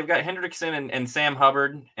Hendrickson and Sam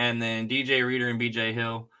Hubbard, and then DJ Reader and BJ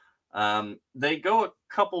Hill. They go a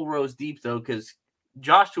couple rows deep though, because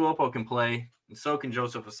Josh Tuopo can play, and so can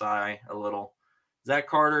Joseph Asai a little. Zach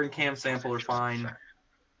Carter and Cam Sample are fine.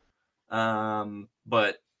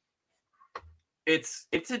 But it's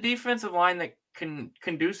a defensive line that can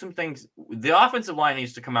do some things. The offensive line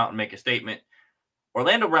needs to come out and make a statement.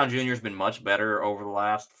 Orlando Brown Jr. has been much better over the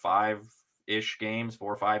last 5-ish games,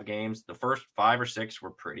 4 or 5 games. The first 5 or 6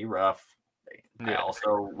 were pretty rough.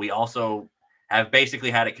 We also have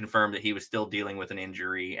basically had it confirmed that he was still dealing with an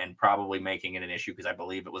injury and probably making it an issue because I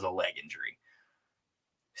believe it was a leg injury.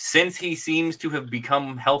 Since he seems to have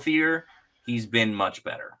become healthier, he's been much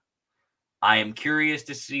better. I am curious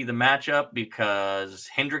to see the matchup because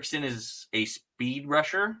Hendrickson is a speed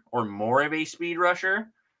rusher or more of a speed rusher.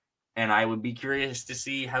 And I would be curious to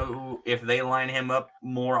see if they line him up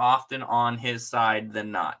more often on his side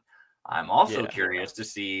than not. I'm also curious to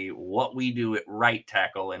see what we do at right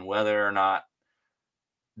tackle and whether or not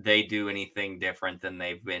they do anything different than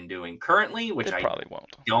they've been doing currently, which I probably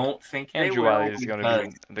won't. Don't think Andrew Wiley is going to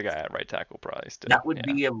be the guy at right tackle probably still. That would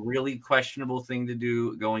be a really questionable thing to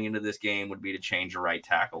do going into this game, would be to change a right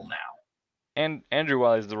tackle now. And Andrew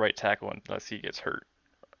Wiley is the right tackle unless he gets hurt.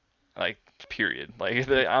 Like, period. Like,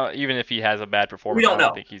 even if he has a bad performance, I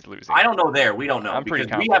don't think he's losing. I don't know there. We don't know. I'm pretty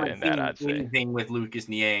confident in that, I'd say. Anything with Lucas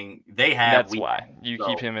Niang. They have. That's why. You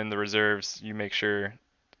keep him in the reserves. You make sure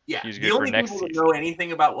he's good the only for next people season. that know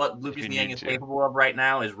anything about what Lucas Niang is capable of right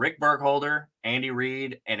now is Rick Burkholder, Andy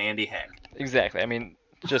Reid, and Andy Heck. Exactly. I mean,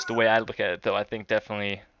 just the way I look at it, though, I think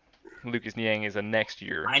definitely Lucas Niang is a next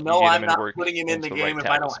year. I know I'm not putting him in the game if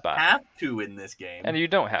I don't have to in this game. And you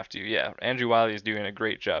don't have to, yeah. Andrew Wiley is doing a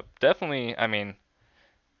great job. Definitely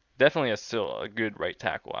still a good right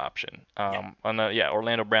tackle option.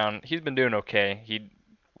 Orlando Brown, he's been doing okay.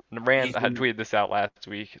 I tweeted this out last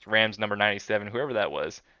week. Rams number 97, whoever that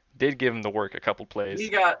was, did give him the work a couple plays. He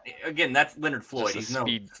got, again, that's Leonard Floyd. He's no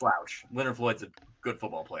slouch. Leonard Floyd's a good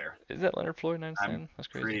football player. Is that Leonard Floyd 97? That's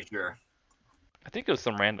crazy. Pretty sure. I think it was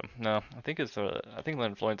some random. No, I think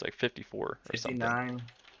Leonard Floyd's like 54 or 59. something. 59.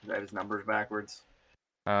 Is that his numbers backwards?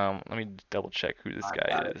 Let me double check who this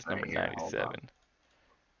guy is. Number 97.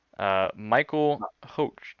 Michael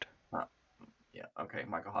Hocht. Yeah. Okay.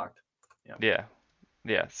 Michael Hocht. Yeah.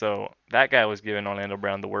 Yeah. So that guy was giving Orlando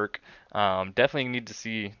Brown the work. Definitely need to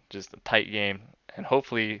see just a tight game, and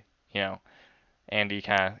hopefully, Andy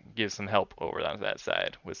kind of gives some help over on that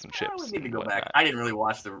side with some chips. We need to go back. I didn't really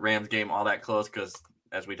watch the Rams game all that close because,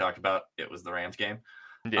 as we talked about, it was the Rams game.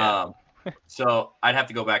 Yeah. So I'd have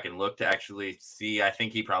to go back and look to actually see. I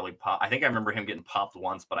think he probably popped. I think I remember him getting popped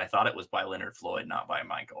once, but I thought it was by Leonard Floyd, not by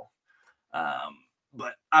Michael.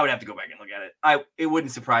 But I would have to go back and look at it. It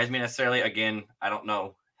wouldn't surprise me necessarily. Again, I don't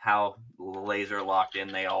know how laser locked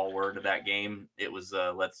in they all were to that game. It was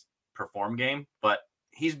a let's perform game, but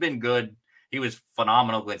he's been good. He was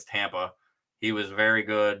phenomenal against Tampa. He was very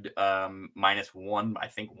good.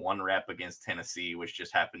 -1 rep against Tennessee, which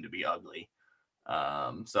just happened to be ugly.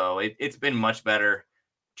 So it's been much better.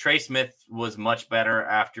 Trey Smith was much better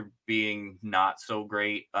after being not so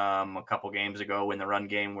great a couple games ago in the run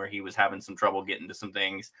game where he was having some trouble getting to some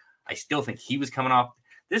things. I still think he was coming off.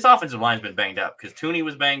 This offensive line's been banged up because Tooney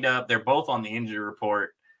was banged up. They're both on the injury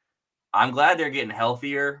report. I'm glad they're getting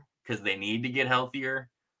healthier because they need to get healthier.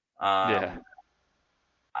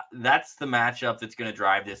 That's the matchup that's going to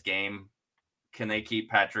drive this game. Can they keep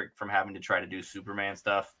Patrick from having to try to do Superman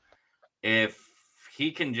stuff? If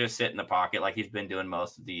he can just sit in the pocket like he's been doing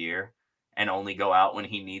most of the year and only go out when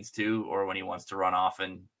he needs to or when he wants to run off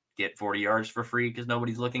and get 40 yards for free because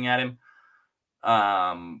nobody's looking at him,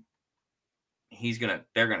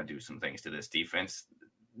 they're going to do some things to this defense.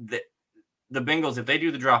 The Bengals, if they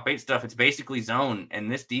do the drop 8 stuff, it's basically zone. And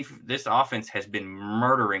this offense has been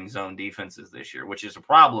murdering zone defenses this year, which is a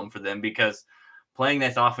problem for them because playing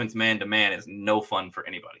this offense man-to-man is no fun for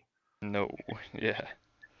anybody. No, yeah.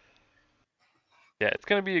 Yeah, it's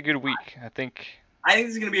going to be a good week. I think this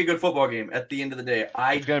is going to be a good football game at the end of the day.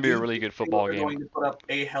 It's going to be a really good football game. They're going to put up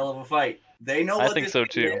a hell of a fight. They know what I think so,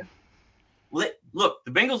 too. Look,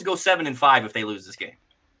 the Bengals go 7-5 if they lose this game.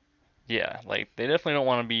 Yeah, they definitely don't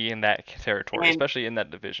want to be in that territory, especially in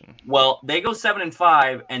that division. Well, they go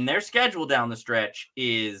 7-5, and their schedule down the stretch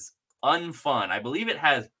is unfun. I believe it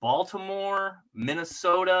has Baltimore,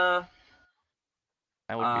 Minnesota,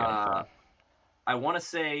 That would be fun. I want to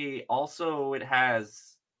say also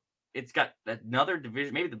it's got another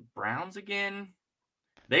division, maybe the Browns again.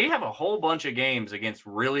 They have a whole bunch of games against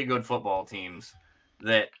really good football teams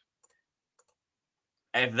that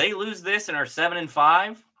if they lose this and are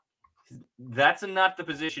 7-5, that's not the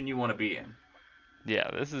position you want to be in. Yeah,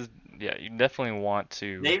 you definitely want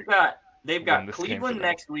to. They've got Cleveland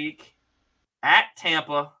next week, at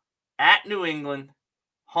Tampa, at New England,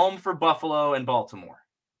 home for Buffalo and Baltimore.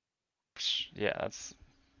 Yeah, that's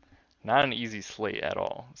not an easy slate at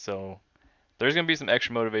all. So there's going to be some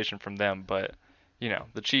extra motivation from them, but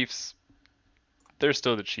the Chiefs, they're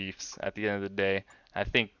still the Chiefs at the end of the day. I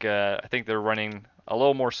think they're running a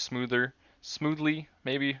little more smoothly,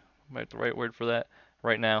 maybe the right word for that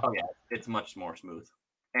right now. Oh yeah, it's much more smooth.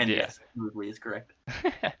 And yes, smoothly is correct.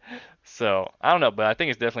 So I don't know, but I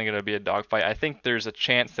think it's definitely going to be a dogfight. I think there's a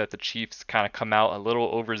chance that the Chiefs kind of come out a little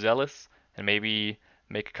overzealous and maybe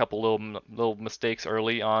make a couple little mistakes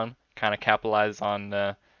early on, kind of capitalize on,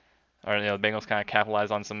 the Bengals kind of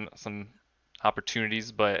capitalize on some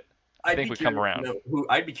opportunities, but I think we come around.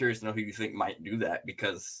 I'd be curious to know who you think might do that,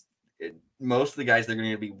 because most of the guys that are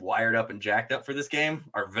going to be wired up and jacked up for this game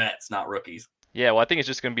are vets, not rookies. Yeah, well, I think it's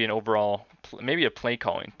just going to be an overall, maybe a play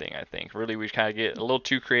calling thing. I think really we kind of get a little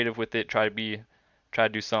too creative with it, try to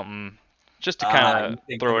do something just to kind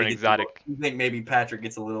of throw an exotic. You think maybe Patrick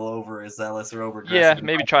gets a little overzealous or over? Yeah,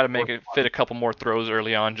 maybe try to make it fit a couple more throws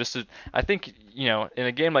early on. I think in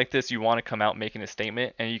a game like this, you want to come out making a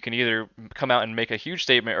statement, and you can either come out and make a huge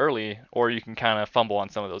statement early, or you can kind of fumble on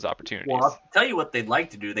some of those opportunities. Well, I'll tell you what they'd like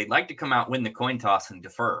to do. They'd like to come out, win the coin toss, and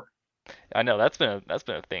defer. I know that's been a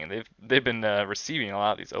thing. They've been receiving a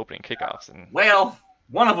lot of these opening kickoffs, and well,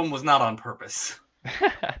 one of them was not on purpose.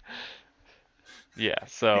 Yeah,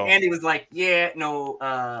 so Andy was like, "Yeah, no,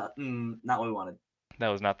 not what we wanted." That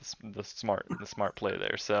was not the smart play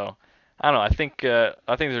there. So I don't know. I think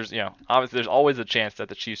there's obviously there's always a chance that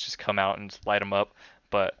the Chiefs just come out and just light them up,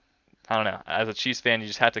 but I don't know. As a Chiefs fan, you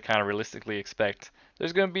just have to kind of realistically expect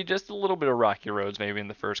there's going to be just a little bit of rocky roads maybe in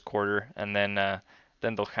the first quarter, and then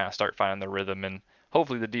they'll kind of start finding their rhythm, and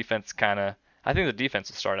hopefully the defense I think the defense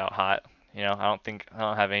will start out hot. I don't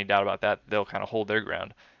have any doubt about that. They'll kind of hold their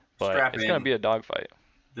ground, but it's going to be a dogfight.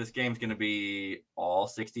 This game's going to be all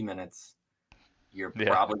 60 minutes. You're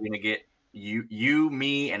probably going to get you,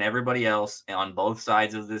 me, and everybody else on both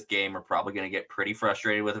sides of this game are probably going to get pretty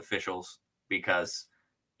frustrated with officials, because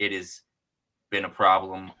it has been a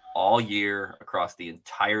problem all year across the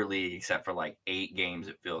entire league, except for like 8 games.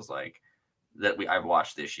 It feels like that I've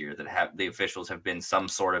watched this year that the officials have been some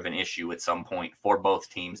sort of an issue at some point for both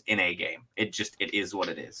teams in a game. It is what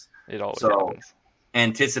it is. It always happens.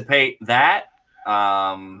 Anticipate that.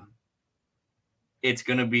 It's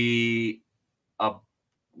going to be a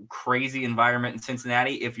crazy environment in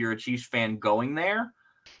Cincinnati if you're a Chiefs fan going there.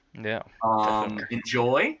 Yeah.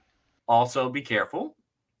 Enjoy. Also, be careful.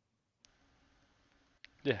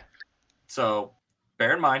 Yeah. So,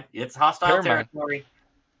 bear in mind, it's hostile territory.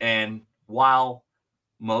 And while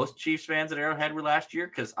most Chiefs fans at Arrowhead were last year,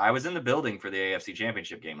 because I was in the building for the AFC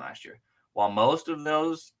Championship game last year, while most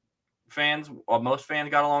fans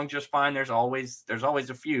got along just fine, there's always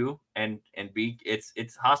a few,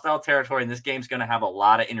 it's hostile territory, and this game's going to have a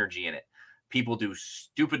lot of energy in it. People do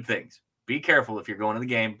stupid things. Be careful if you're going to the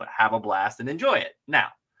game, but have a blast and enjoy it. Now,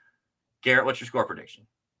 Garrett, what's your score prediction?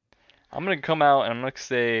 I'm going to come out and I'm going to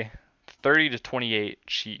say 30-28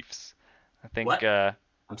 Chiefs. I think what? I'm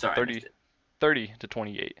sorry.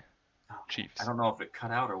 30-28 Chiefs. I don't know if it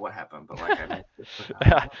cut out or what happened, but like I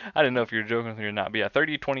didn't know if you were joking with me or not. But yeah,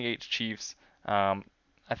 30-28 Chiefs. I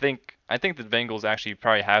think the Bengals actually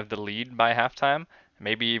probably have the lead by halftime,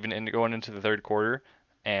 maybe even going into the third quarter,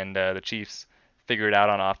 and the Chiefs figure it out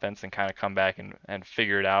on offense and kind of come back and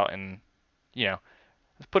figure it out and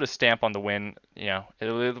put a stamp on the win. With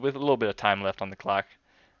a little bit of time left on the clock.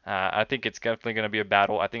 I think it's definitely going to be a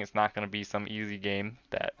battle. I think it's not going to be some easy game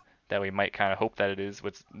that we might kind of hope that it is,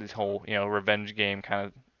 with this whole revenge game kind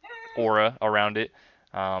of aura around it.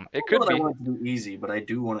 It could be. I want it to be easy, but I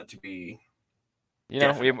do want it to be.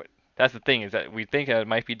 That's the thing, is that we think it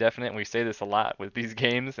might be definite, and we say this a lot with these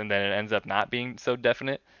games, and then it ends up not being so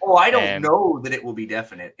definite. Oh, I don't know that it will be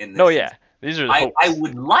definite in this. No, yeah, these are. I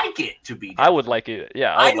would like it to be definite. I would like it.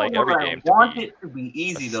 Yeah, I would like every game to be. I want it to be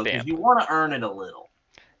easy though, because you want to earn it a little.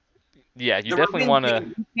 Yeah, you definitely want to.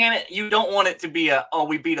 You don't want it to be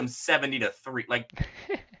we beat them 70-3. Like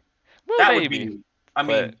well, that maybe, would be. I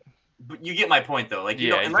mean, but you get my point though. Like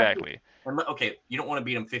exactly. Okay, you don't want to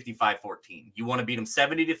beat them 55-14. You want to beat them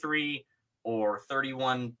 70-3 or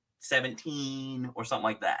 31-17 or something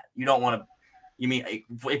like that. You don't want to. You mean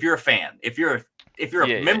if you're a fan, if if you're a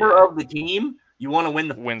Yeah, member yeah. of the team, you want to win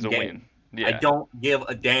the Win's a game. win. Yeah. I don't give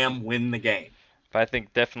a damn win the game. But I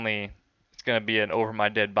think definitely it's gonna be an over my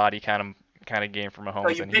dead body kind of game for Mahomes. So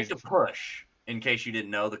you And picked a push. In case you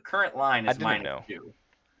didn't know, the current line is -2.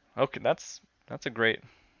 Okay, that's a great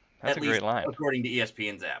line. According to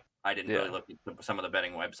ESPN's app. I didn't really look at some of the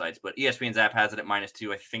betting websites, but ESPN's app has it at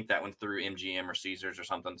 -2. I think that went through MGM or Caesars or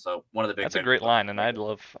something. So one of the big. That's a great line, and I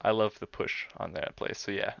love the push on that play.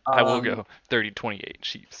 So yeah, I will go 30-28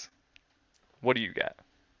 Chiefs. What do you got?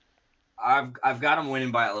 I've got them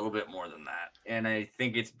winning by a little bit more than that, and I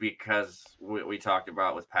think it's because we talked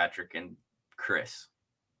about with Patrick and Chris.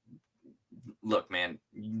 Look, man,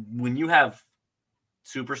 when you have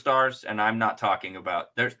superstars, and I'm not talking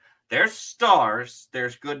about there's stars,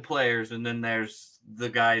 there's good players, and then there's the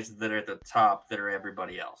guys that are at the top that are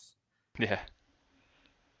everybody else. Yeah.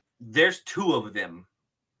 There's two of them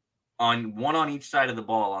one on each side of the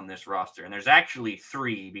ball on this roster. And there's actually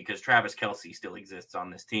three because Travis Kelce still exists on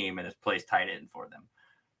this team and plays tight end for them.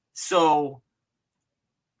 So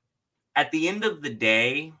at the end of the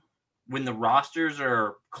day, when the rosters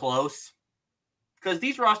are close, because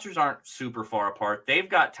these rosters aren't super far apart, they've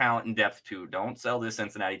got talent and depth too. Don't sell this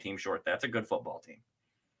Cincinnati team short. That's a good football team.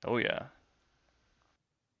 Oh, yeah.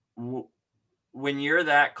 When you're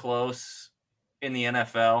that close in the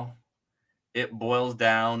NFL, it boils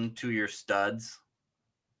down to your studs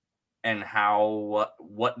and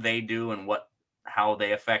what they do and how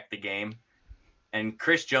they affect the game. And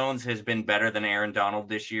Chris Jones has been better than Aaron Donald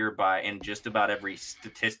this year in just about every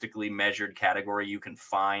statistically measured category you can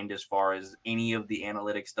find as far as any of the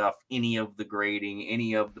analytic stuff, any of the grading,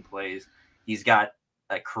 any of the plays. He's got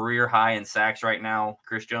a career high in sacks right now.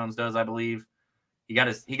 Chris Jones does, I believe. He got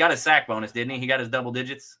his sack bonus, didn't he? He got his double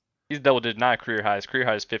digits. He's double digit, not career high. His career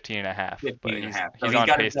high is 15.5. 15.5. He's on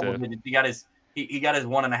pace to. He got his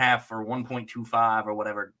 1.5 or 1.25 or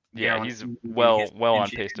whatever. Yeah, he's well on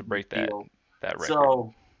pace to break that record.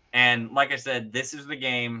 So, and like I said, this is the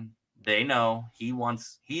game. They know he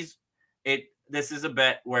wants. This is a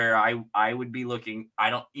bet where I would be looking.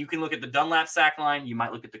 You can look at the Dunlap sack line. You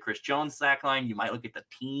might look at the Chris Jones sack line. You might look at the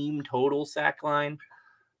team total sack line,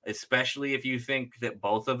 especially if you think that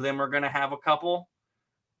both of them are going to have a couple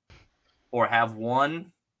or have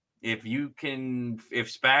one. If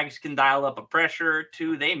Spags can dial up a pressure or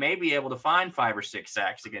two, they may be able to find 5 or 6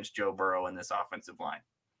 sacks against Joe Burrow in this offensive line.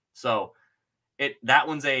 So that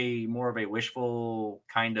one's more of a wishful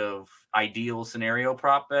kind of ideal scenario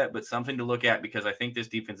prop bet, but something to look at because I think this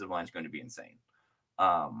defensive line is going to be insane.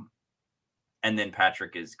 And then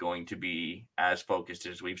Patrick is going to be as focused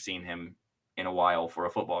as we've seen him in a while for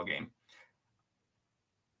a football game.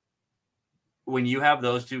 When you have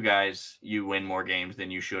those two guys, you win more games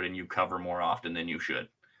than you should, and you cover more often than you should.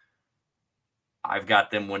 I've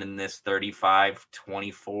got them winning this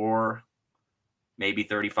 35-24, maybe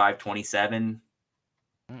 35-27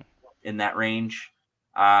 in that range.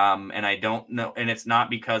 And I don't know. And it's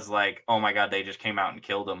not because like, oh my God, they just came out and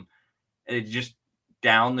killed them. It just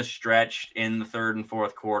down the stretch in the third and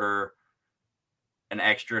fourth quarter, an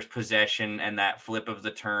extra possession and that flip of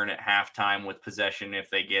the turn at halftime with possession if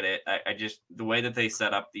they get it. I just, the way that they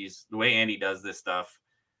set up the way Andy does this stuff,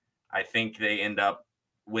 I think they end up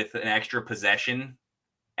with an extra possession,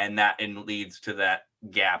 and that leads to that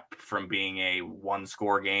gap from being a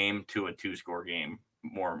 1-score game to a 2-score game,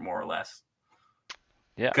 more or less.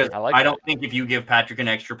 Yeah, because I don't think if you give Patrick an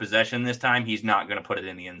extra possession this time, he's not going to put it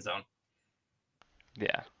in the end zone.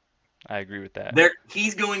 Yeah. I agree with that.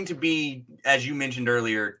 He's going to be, as you mentioned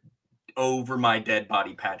earlier, over my dead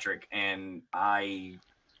body, Patrick, and I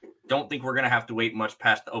don't think we're going to have to wait much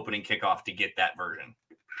past the opening kickoff to get that version.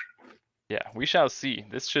 Yeah, we shall see.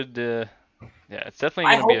 This should, it's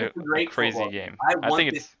definitely going to be a crazy game. I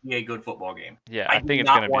think it's to be a good football game. Yeah, I think it's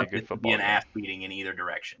going to be a good football game. An ass beating in either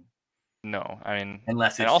direction. No, I mean,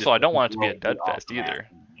 unless and also I don't want it to be a dud fest either.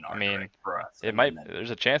 I mean,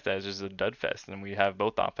 there's a chance that it's just a dud fest, and we have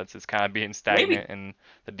both offenses kind of being stagnant and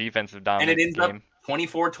the defensive dominant. And it ends up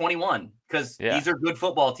 24-21 because these are good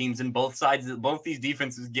football teams, and both these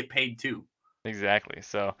defenses get paid too. Exactly.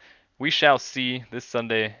 So we shall see this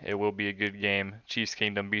Sunday. It will be a good game. Chiefs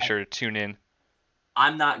Kingdom. Be sure to tune in.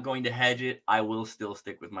 I'm not going to hedge it. I will still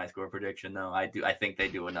stick with my score prediction, though. I think they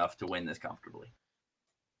do enough to win this comfortably.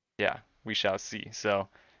 Yeah, we shall see. So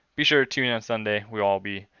be sure to tune in on Sunday. We'll all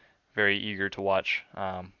be very eager to watch.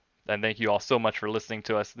 And thank you all so much for listening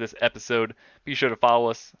to us this episode. Be sure to follow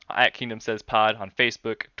us at Kingdom Says Pod on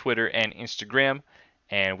Facebook, Twitter, and Instagram.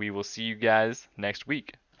 And we will see you guys next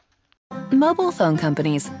week. Mobile phone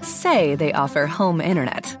companies say they offer home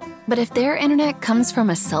internet. But if their internet comes from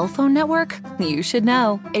a cell phone network, you should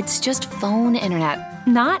know. It's just phone internet,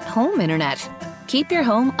 not home internet. Keep your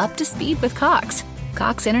home up to speed with Cox.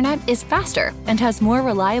 Cox internet is faster and has more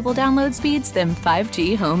reliable download speeds than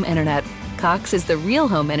 5G home internet. Cox is the real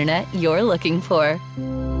home internet you're looking for.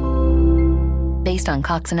 Based on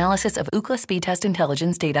Cox analysis of Ookla speed test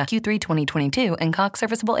intelligence data Q3 2022 and Cox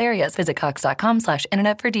serviceable areas, visit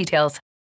cox.com/internet for details.